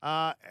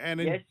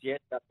 Yes.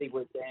 I think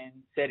we're saying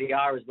Serie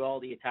A as well,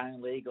 the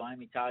Italian league.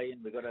 I'm Italian.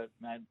 We've got to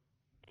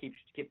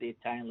keep the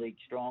Italian league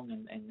strong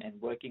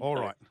and working. All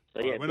right.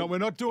 So yeah, we're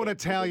not doing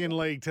Italian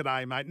league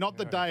today, mate. Not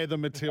the day of the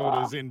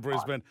Matildas in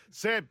Brisbane.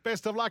 Seb,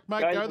 best of luck,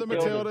 mate. Go the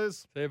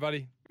Matildas. See you,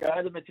 buddy. Go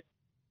the Matildas.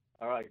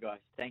 All right, guys.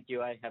 Thank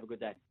you. Have a good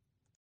day.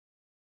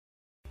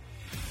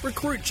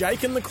 Recruit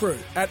Jake and the crew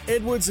at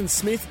Edwards and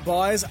Smith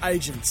Buyers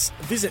Agents.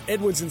 Visit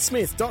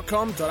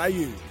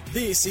edwardsandSmith.com.au.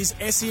 This is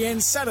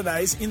SEN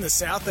Saturdays in the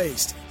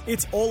Southeast.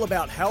 It's all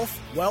about health,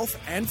 wealth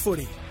and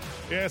footy.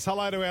 Yes,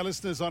 hello to our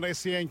listeners on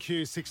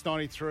SENQ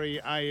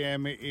 693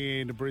 AM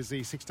in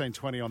Brizzy,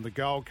 1620 on the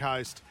Gold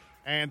Coast.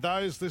 And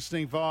those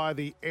listening via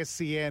the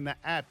SEN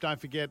app,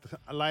 don't forget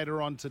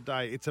later on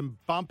today, it's a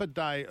bumper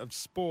day of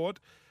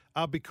sport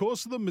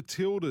because of the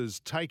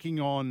Matildas taking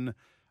on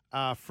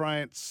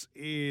France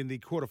in the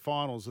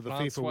quarterfinals of the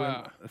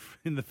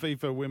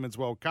FIFA Women's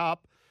World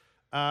Cup.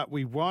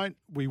 We were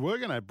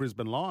going to have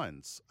Brisbane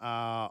Lions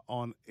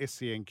on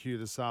SENQ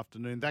this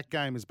afternoon. That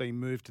game has been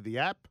moved to the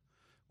app.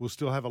 We'll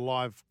still have a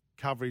live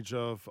coverage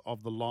of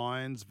the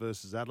Lions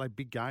versus Adelaide.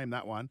 Big game,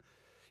 that one.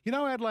 You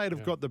know, Adelaide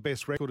have got the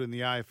best record in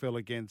the AFL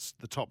against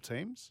the top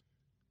teams.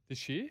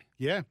 This year?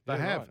 Yeah, they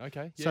have. Right.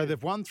 Okay. Yeah. So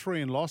they've won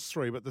 3 and lost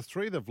 3, but the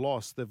 3 they've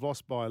lost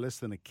by less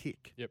than a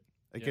kick. Yep.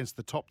 Against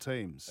the top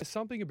teams. There's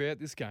something about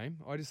this game.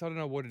 I don't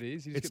know what it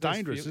is. It's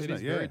dangerous, isn't it? It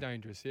is very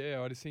dangerous,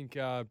 yeah. I just think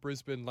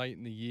Brisbane late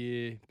in the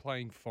year,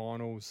 playing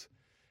finals.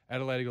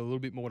 Adelaide got a little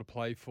bit more to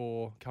play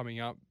for coming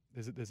up.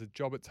 There's a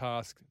job at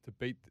task to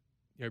beat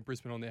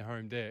Brisbane on their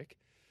home deck.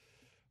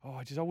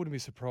 I wouldn't be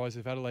surprised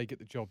if Adelaide get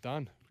the job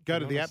done. Go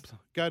to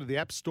the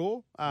App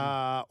Store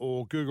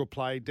or Google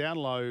Play,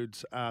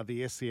 download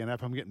the SEN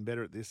app. I'm getting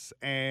better at this.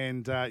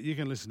 And you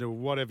can listen to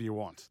whatever you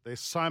want.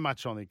 There's so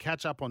much on there.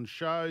 Catch up on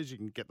shows. You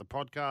can get the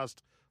podcast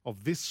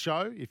of this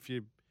show if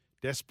you're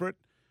desperate.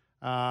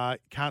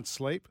 Can't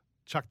sleep.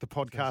 Chuck the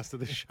podcast of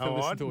this show on.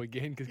 Listen to it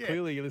again because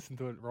clearly you listen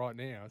to it right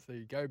now. So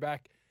you go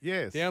back,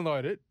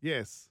 download it.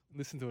 Yes.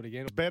 Listen to it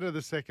again. It's better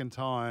the second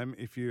time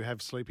if you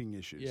have sleeping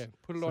issues. Yeah.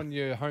 Put it on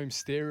your home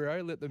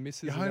stereo. Let the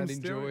missus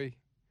enjoy.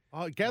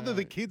 Gather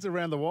the kids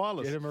around the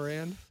wireless. Get them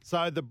around.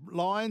 So the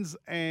Lions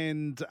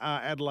and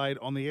Adelaide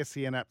on the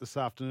SEN app this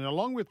afternoon,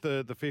 along with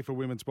the FIFA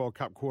Women's World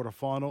Cup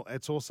quarterfinal.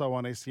 It's also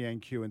on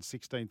SENQ and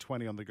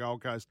 1620 on the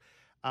Gold Coast.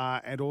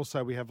 And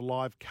also we have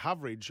live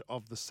coverage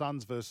of the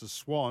Suns versus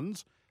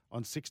Swans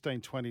on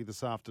 1620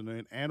 this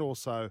afternoon and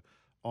also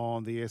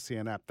on the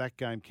SEN app. That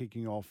game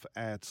kicking off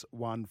at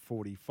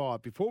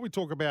 1:45. Before we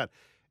talk about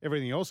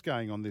everything else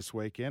going on this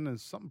weekend,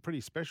 there's something pretty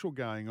special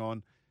going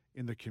on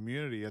in the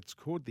community. It's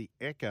called the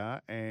Ekka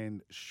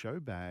and Show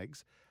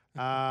Bags.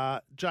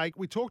 Jake,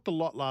 we talked a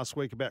lot last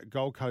week about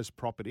Gold Coast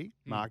property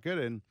market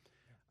and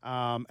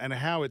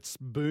how it's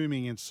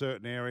booming in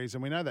certain areas.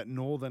 And we know that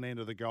northern end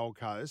of the Gold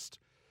Coast,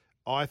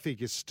 I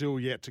think, is still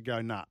yet to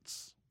go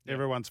nuts. Yep.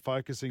 Everyone's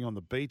focusing on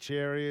the beach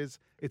areas.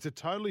 It's a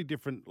totally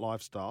different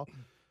lifestyle.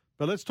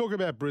 But let's talk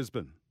about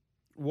Brisbane.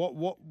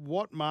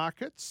 What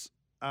markets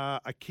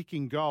are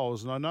kicking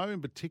goals? And I know in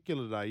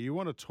particular today you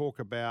want to talk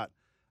about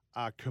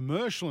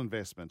commercial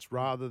investments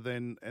rather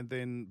than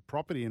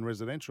property and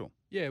residential.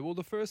 Yeah, well,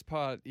 the first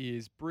part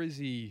is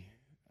Brizzy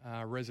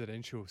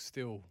residential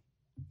still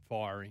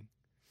firing.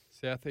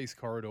 Southeast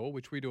Corridor,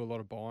 which we do a lot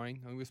of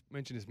buying. I've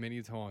mentioned this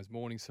many times.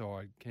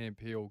 Morningside, Camp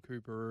Hill,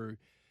 Cooperoo,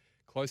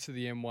 close to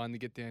the M1 to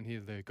get down here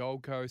to the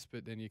Gold Coast,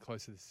 but then you're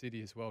close to the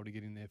city as well to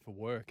get in there for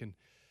work. And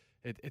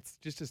it's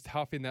just as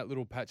tough in that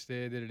little patch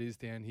there that it is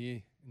down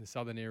here in the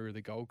southern area of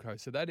the Gold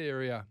Coast. So that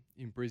area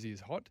in Brizzy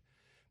is hot.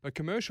 But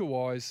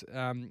commercial-wise,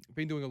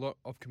 been doing a lot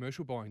of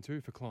commercial buying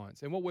too for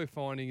clients. And what we're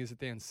finding is that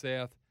down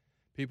south,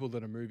 people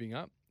that are moving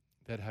up,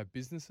 that have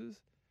businesses,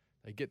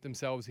 they get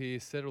themselves here,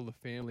 settle the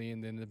family,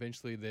 and then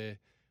eventually they're,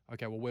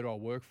 okay, well, where do I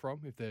work from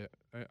if they're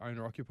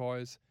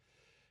owner-occupiers?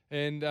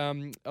 And,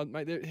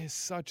 mate, there's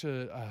such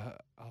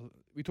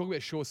we talk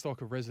about short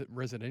stock of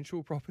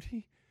residential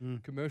property.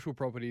 Commercial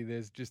property,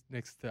 there's just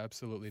next to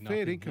absolutely nothing.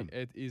 Fair income.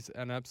 It is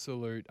an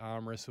absolute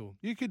arm wrestle.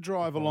 You could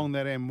drive along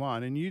that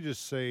M1 and you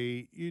just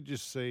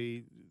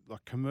see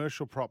like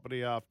commercial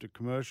property after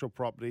commercial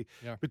property,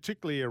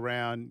 particularly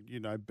around,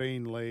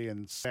 Beenleigh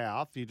and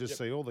south. You just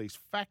see all these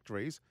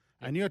factories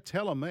and you're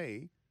telling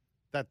me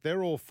that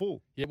they're all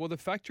full. Yeah, well, the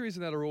factories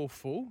and that are all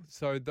full.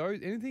 So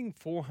anything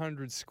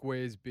 400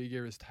 squares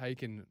bigger is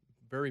taken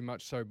very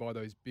much so by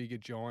those bigger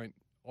giant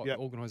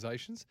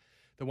organisations.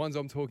 The ones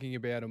I'm talking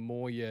about are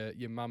more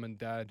your mum and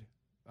dad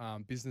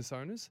business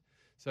owners.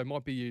 So it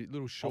might be your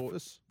little short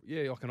office.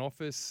 Yeah, like an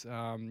office,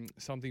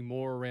 something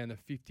more around the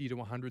 50 to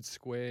 100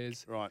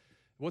 squares. Right.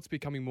 What's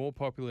becoming more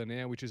popular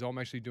now, which is I'm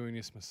actually doing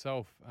this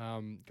myself,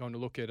 going to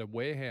look at a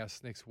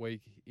warehouse next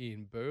week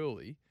in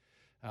Burleigh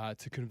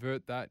to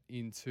convert that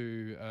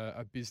into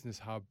a business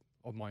hub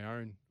of my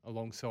own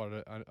alongside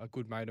a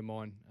good mate of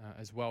mine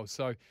as well.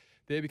 So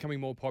they're becoming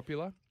more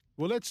popular.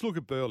 Well, let's look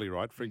at Burleigh,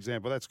 right? For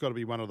example, that's got to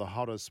be one of the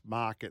hottest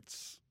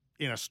markets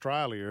in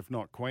Australia, if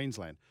not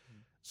Queensland.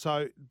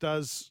 So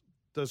does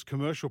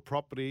commercial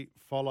property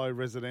follow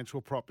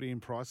residential property in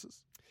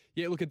prices?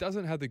 Yeah, look, it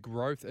doesn't have the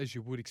growth as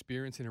you would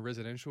experience in a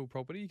residential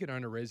property. You could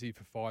own a resi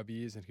for 5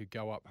 years and it could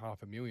go up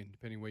 $500,000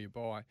 depending where you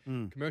buy.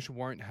 Commercial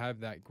won't have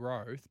that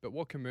growth, but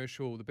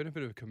the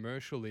benefit of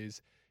commercial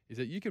is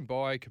that you can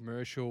buy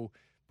commercial,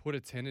 put a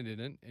tenant in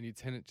it, and your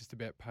tenant just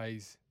about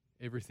pays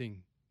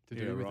everything to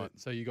do with it.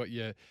 So you got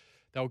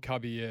they'll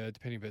cover you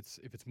depending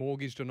if it's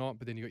mortgaged or not,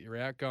 but then you got your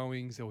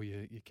outgoings or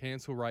your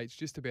cancel rates,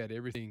 just about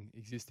everything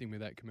existing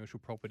with that commercial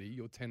property,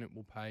 your tenant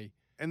will pay.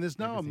 And there's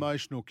no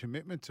emotional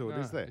commitment to it,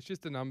 is there? It's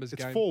just a numbers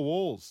game. It's 4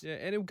 walls. Yeah,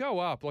 and it'll go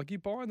up. Like you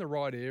buy in the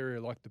right area,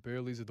 like the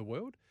Burleys of the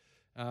world,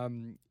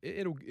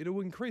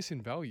 it'll increase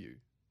in value,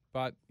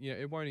 but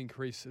it won't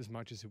increase as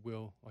much as it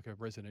will like a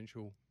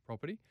residential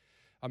property.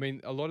 I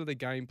mean, a lot of the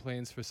game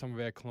plans for some of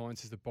our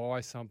clients is to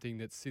buy something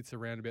that sits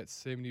around about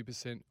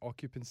 70%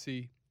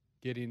 occupancy,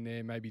 get in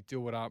there, maybe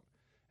do it up,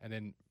 and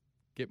then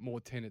get more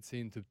tenants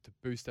in to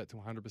boost that to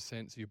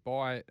 100%. So you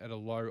buy it at a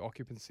low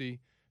occupancy,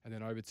 and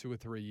then over 2 or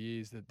 3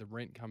 years, the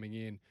rent coming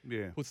in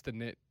puts the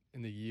net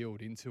and the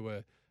yield into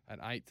an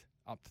 8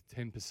 up to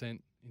 10%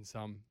 in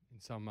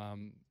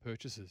some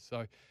purchases.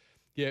 So,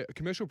 yeah,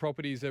 commercial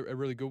property is a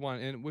really good one,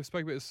 and we've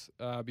spoken about this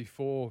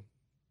before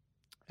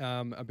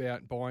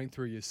about buying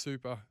through your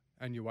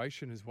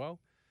superannuation as well.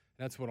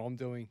 And that's what I'm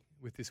doing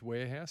with this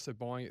warehouse. So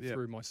buying it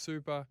through my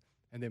super,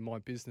 and then my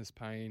business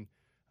paying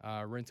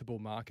rentable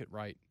market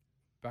rate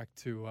back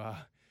to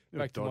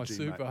dodgy, my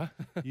super.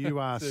 You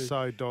are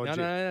so dodgy. No,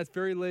 that's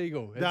very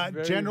legal.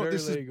 This legal.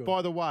 Is,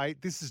 by the way,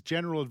 this is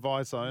general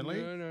advice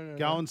only. No.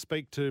 Go and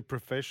speak to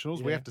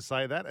professionals. We have to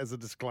say that as a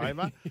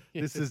disclaimer.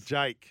 This is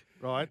Jake,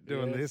 right,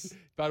 doing this.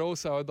 But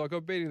also,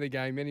 I've been in the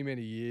game many,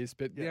 many years.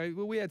 But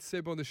we had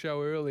Seb on the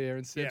show earlier,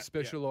 and Seb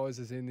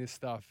specialises in this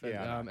stuff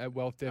at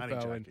Wealth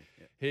Depot, and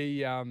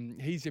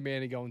he's your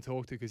man to go and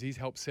talk to because he's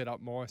helped set up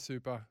my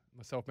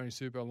self-managed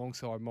super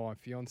alongside my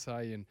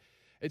fiance, and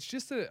it's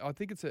just I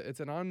think it's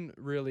an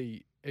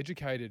unreally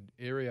educated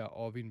area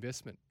of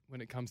investment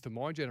when it comes to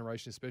my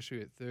generation,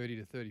 especially at 30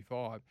 to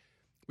 35.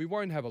 We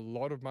won't have a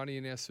lot of money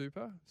in our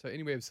super, so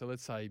anywhere, so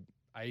let's say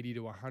 80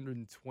 to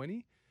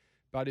 120.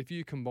 But if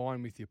you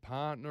combine with your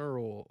partner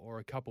or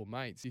a couple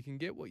mates, you can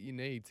get what you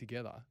need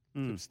together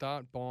to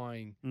start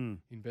buying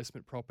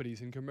investment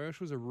properties. And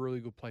commercial is a really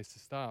good place to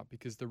start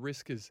because the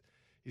risk is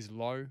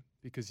low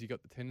because you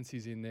got the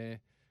tenancies in there,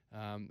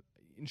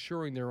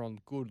 ensuring they're on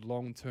good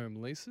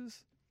long-term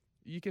leases.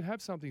 You can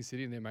have something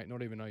sitting there, mate,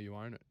 not even know you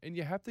own it. And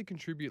you have to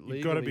contribute legally.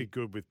 You've got to be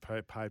good with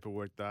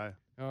paperwork, though.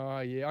 Oh,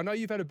 yeah. I know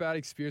you've had a bad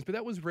experience, but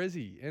that was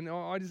resi. And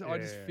I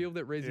just feel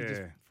that resi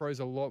just throws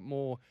a lot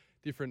more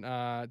different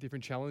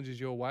challenges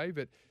your way.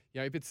 But,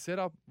 if it's set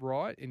up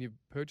right and you've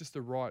purchased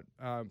the right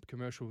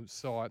commercial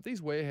site,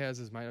 these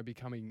warehouses, mate, are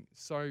becoming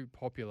so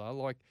popular.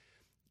 Like,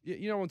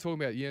 you know what I'm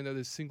talking about?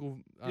 There's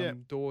single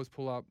doors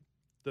pull up.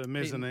 The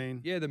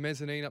mezzanine. The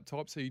mezzanine up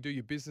top. So you do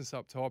your business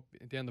up top.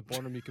 Down the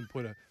bottom, you can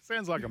put a...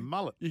 Sounds like a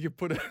mullet. You can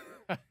put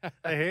a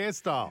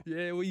hairstyle.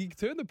 Yeah, well, you can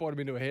turn the bottom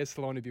into a hair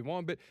salon if you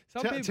want. But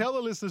tell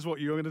the listeners what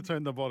you're going to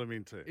turn the bottom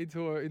into.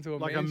 Into a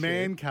like a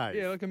man cave.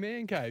 Yeah, like a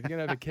man cave. You're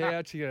going to have a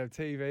couch. You're going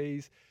to have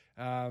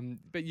TVs.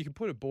 But you can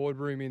put a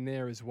boardroom in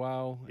there as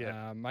well.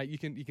 Yeah. Mate, you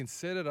can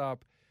set it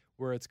up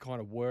where it's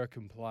kind of work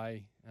and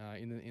play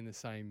in the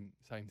same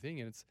thing.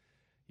 And it's...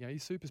 your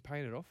super's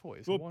paying it off for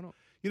you, so why not?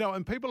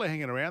 And people are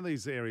hanging around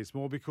these areas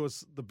more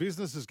because the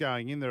businesses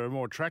going in there are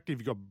more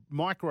attractive. You've got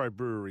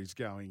microbreweries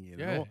going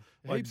in,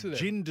 heaps of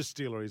gin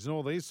distilleries and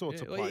all these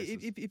sorts of places.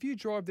 If you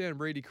drive down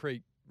Reedy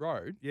Creek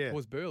Road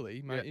towards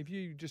Burleigh, mate, if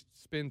you just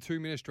spend 2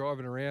 minutes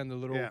driving around the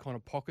little kind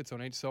of pockets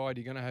on each side,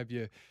 you're going to have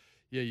your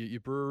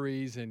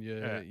breweries and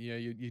your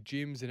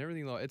gyms and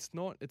everything like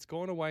that. It's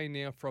gone away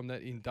now from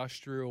that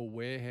industrial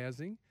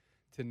warehousing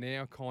to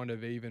now kind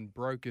of even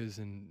brokers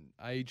and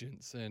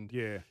agents and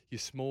your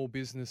small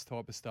business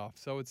type of stuff.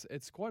 So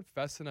it's quite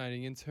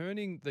fascinating. And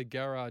turning the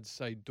garage,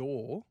 say,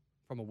 door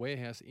from a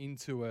warehouse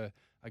into a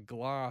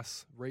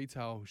glass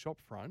retail shop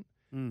front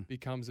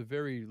becomes a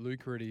very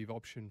lucrative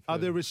option. Are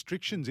there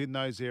restrictions in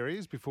those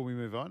areas before we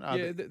move on?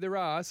 There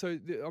are. So,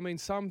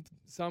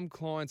 some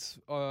clients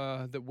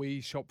that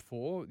we shop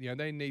for,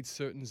 they need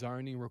certain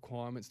zoning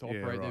requirements to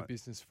operate their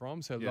business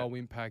from. So low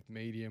impact,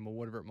 medium, or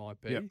whatever it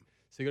might be. Yep.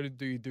 So you got to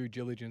do your due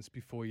diligence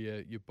before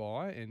you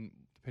buy, and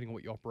depending on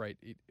what you operate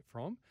it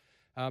from.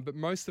 But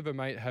most of them,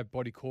 mate, have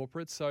body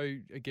corporates. So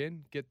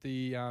again, get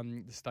the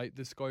state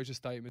disclosure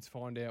statements,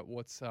 find out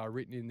what's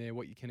written in there,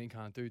 what you can and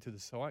can't do to the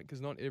site,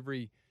 because not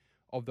every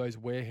of those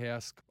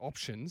warehouse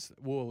options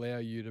will allow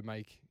you to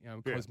make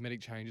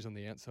cosmetic changes on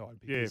the outside.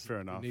 Because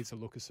fair enough. It needs to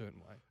look a certain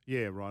way.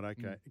 Yeah, right.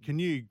 Okay. Can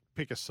you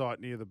pick a site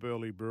near the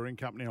Burleigh Brewing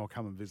Company? I'll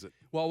come and visit.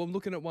 Well, I'm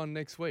looking at one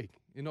next week.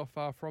 You're not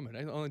far from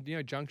it. On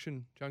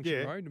Junction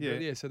Road.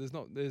 Yeah. So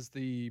there's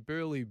the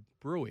Burleigh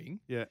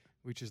Brewing. Yeah.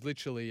 Which is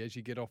literally as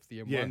you get off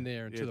the M1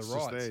 there and to the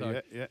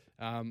right. There,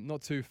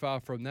 not too far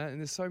from that. And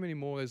there's so many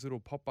more of those little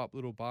pop-up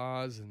little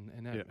bars and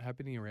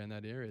happening around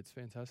that area. It's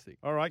fantastic.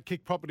 All right,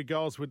 kick property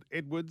goals with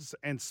Edwards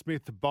and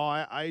Smith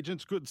Buyer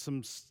Agents. Good,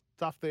 some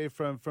stuff there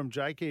from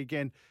Jakey.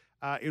 Again,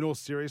 In all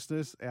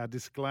seriousness, our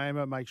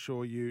disclaimer, make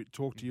sure you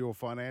talk to your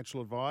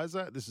financial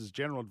advisor. This is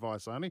general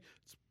advice only.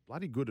 It's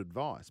bloody good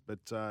advice,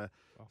 but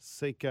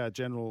seek get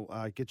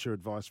your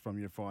advice from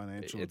your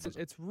financial advisor.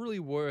 It's really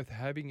worth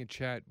having a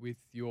chat with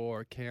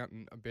your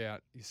accountant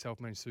about your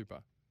self-managed super,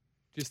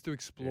 just to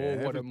explore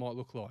what it might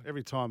look like.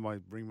 Every time I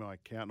ring my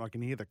accountant, I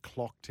can hear the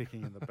clock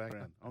ticking in the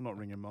background. I'm not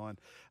ringing mine.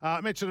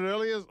 I mentioned it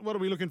earlier. What are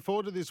we looking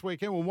forward to this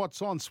weekend? Well,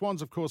 what's on?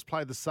 Swans, of course,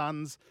 play the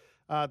Suns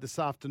this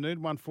afternoon,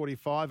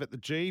 1:45 at the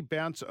G.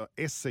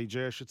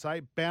 SCG, I should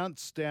say.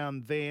 Bounce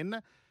down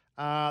then.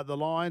 The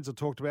Lions are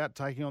talked about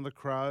taking on the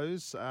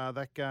Crows.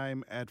 That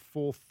game at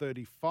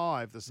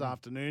 4:35 this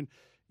afternoon.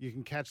 You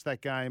can catch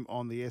that game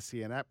on the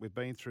SEN app. We've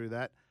been through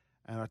that.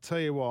 And I tell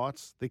you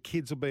what, the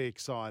kids will be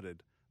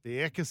excited. The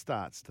Ekka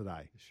starts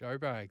today. Show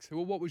bags.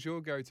 Well, what was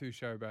your go-to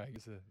show bag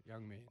as a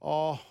young man?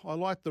 Oh, I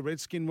like the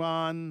Redskin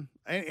one.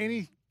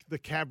 The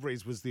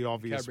Cadbury's was the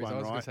obvious one, right? I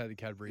was going to say the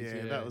Cadbury's.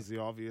 Yeah, that was the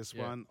obvious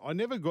one. I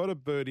never got a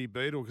Birdie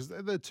Beetle because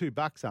they're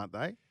 $2, aren't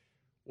they?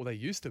 Well, they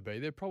used to be.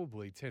 They're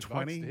probably $10.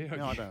 20?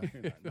 No, I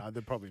don't. No,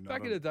 they're probably not.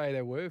 Back in the day,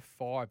 they were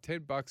 $5.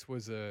 $10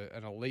 was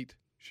an elite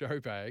show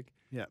bag.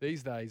 Yeah.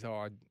 These days,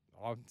 I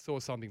saw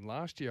something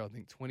last year. I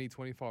think $20,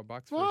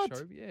 $25 for a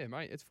show. Yeah,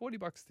 mate. It's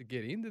 $40 to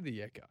get into the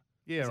Ekka.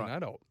 Yeah, as an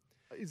adult.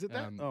 Is it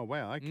that? Oh,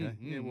 wow. Okay.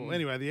 Yeah. Well,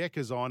 anyway, the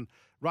Ekka's on.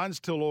 Runs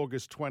till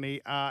August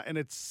 20, and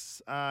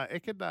it's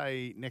Ekka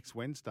Day next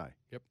Wednesday.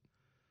 Yep.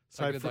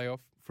 So Taking a day off.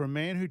 For a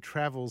man who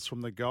travels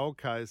from the Gold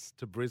Coast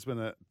to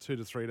Brisbane 2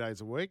 to 3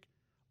 days a week,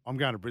 I'm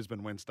going to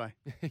Brisbane Wednesday.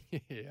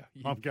 Yeah.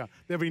 I'm going.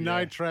 There'll be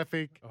no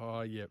traffic.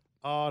 Oh, yep.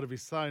 Oh, it'll be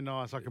so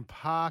nice. I can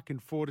park in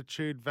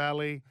Fortitude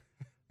Valley.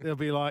 They'll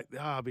be like,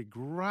 it'll be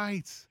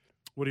great.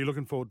 What are you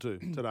looking forward to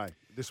today,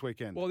 this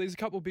weekend? Well, there's a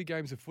couple of big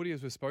games of footy,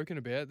 as we've spoken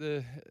about.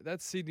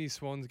 That Sydney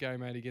Swans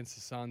game, mate, against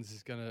the Suns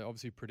is going to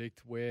obviously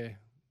predict where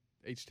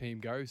each team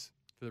goes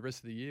for the rest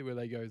of the year, where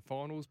they go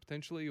finals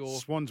potentially. Or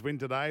Swans win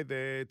today.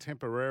 They're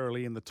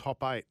temporarily in the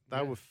top 8.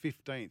 They were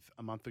 15th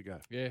a month ago.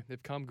 Yeah,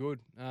 they've come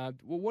good. Well,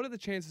 what are the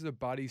chances of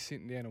Buddy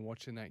sitting down and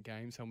watching that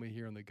game somewhere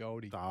here on the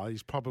Goldie? Oh,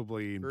 he's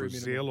probably in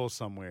Brazil minimal. Or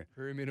somewhere.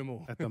 Very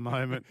minimal. At the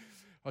moment.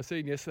 I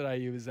seen yesterday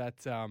he was at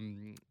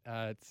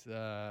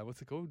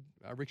what's it called?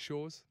 Rick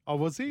Shaw's. Oh,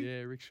 was he?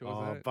 Yeah, Rick Shaw's.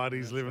 Oh,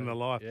 Buddy's living the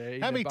life. Yeah,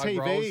 how many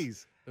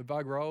TVs? The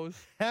bug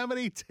rolls. How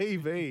many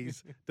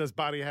TVs does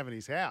Buddy have in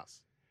his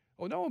house?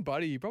 Well, knowing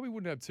Buddy, he probably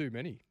wouldn't have too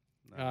many.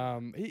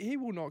 No. He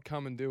will not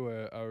come and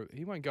do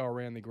he won't go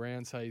around the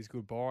ground, say his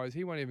goodbyes.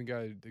 He won't even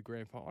go to the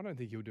grand final. I don't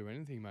think he'll do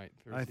anything, mate.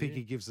 I think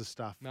he gives the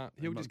stuff. No,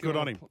 he'll just good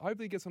on him.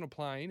 Hopefully he gets on a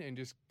plane and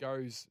just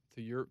goes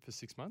to Europe for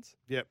 6 months.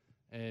 Yep.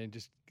 And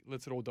just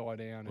lets it all die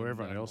down. Where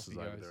everyone else is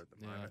over there at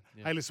the moment.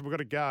 Yeah. Hey, listen, we've got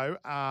to go.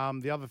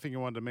 The other thing I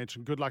wanted to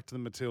mention, good luck to the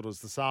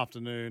Matildas this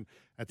afternoon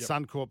at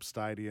Suncorp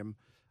Stadium.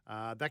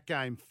 That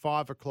game,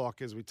 5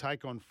 o'clock, as we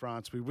take on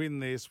France. We win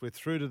this. We're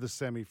through to the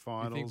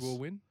semi-finals. Do you think we'll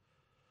win?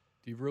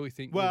 Do you really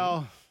think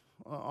we'll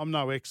win? I'm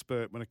no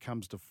expert when it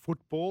comes to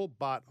football,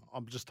 but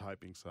I'm just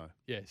hoping so.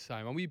 Yeah,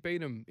 same. And we beat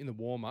them in the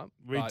warm-up.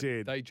 We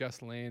did. They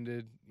just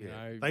landed. You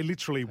know, they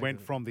literally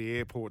went from the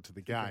airport to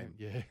the game.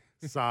 Yeah.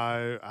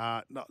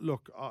 So,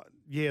 look,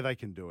 they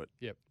can do it.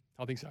 Yep,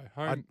 I think so.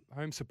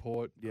 Home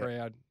support,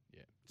 crowd.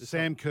 Yeah.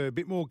 Sam Kerr, a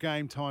bit more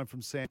game time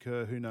from Sam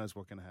Kerr. Who knows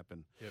what can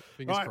happen? Yep,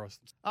 fingers crossed.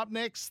 Up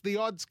next, the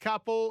odds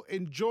couple.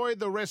 Enjoy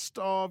the rest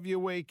of your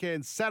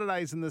weekend.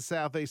 Saturdays in the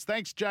southeast.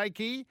 Thanks,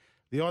 Jakey.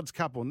 The odds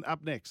couple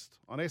up next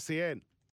on SEN.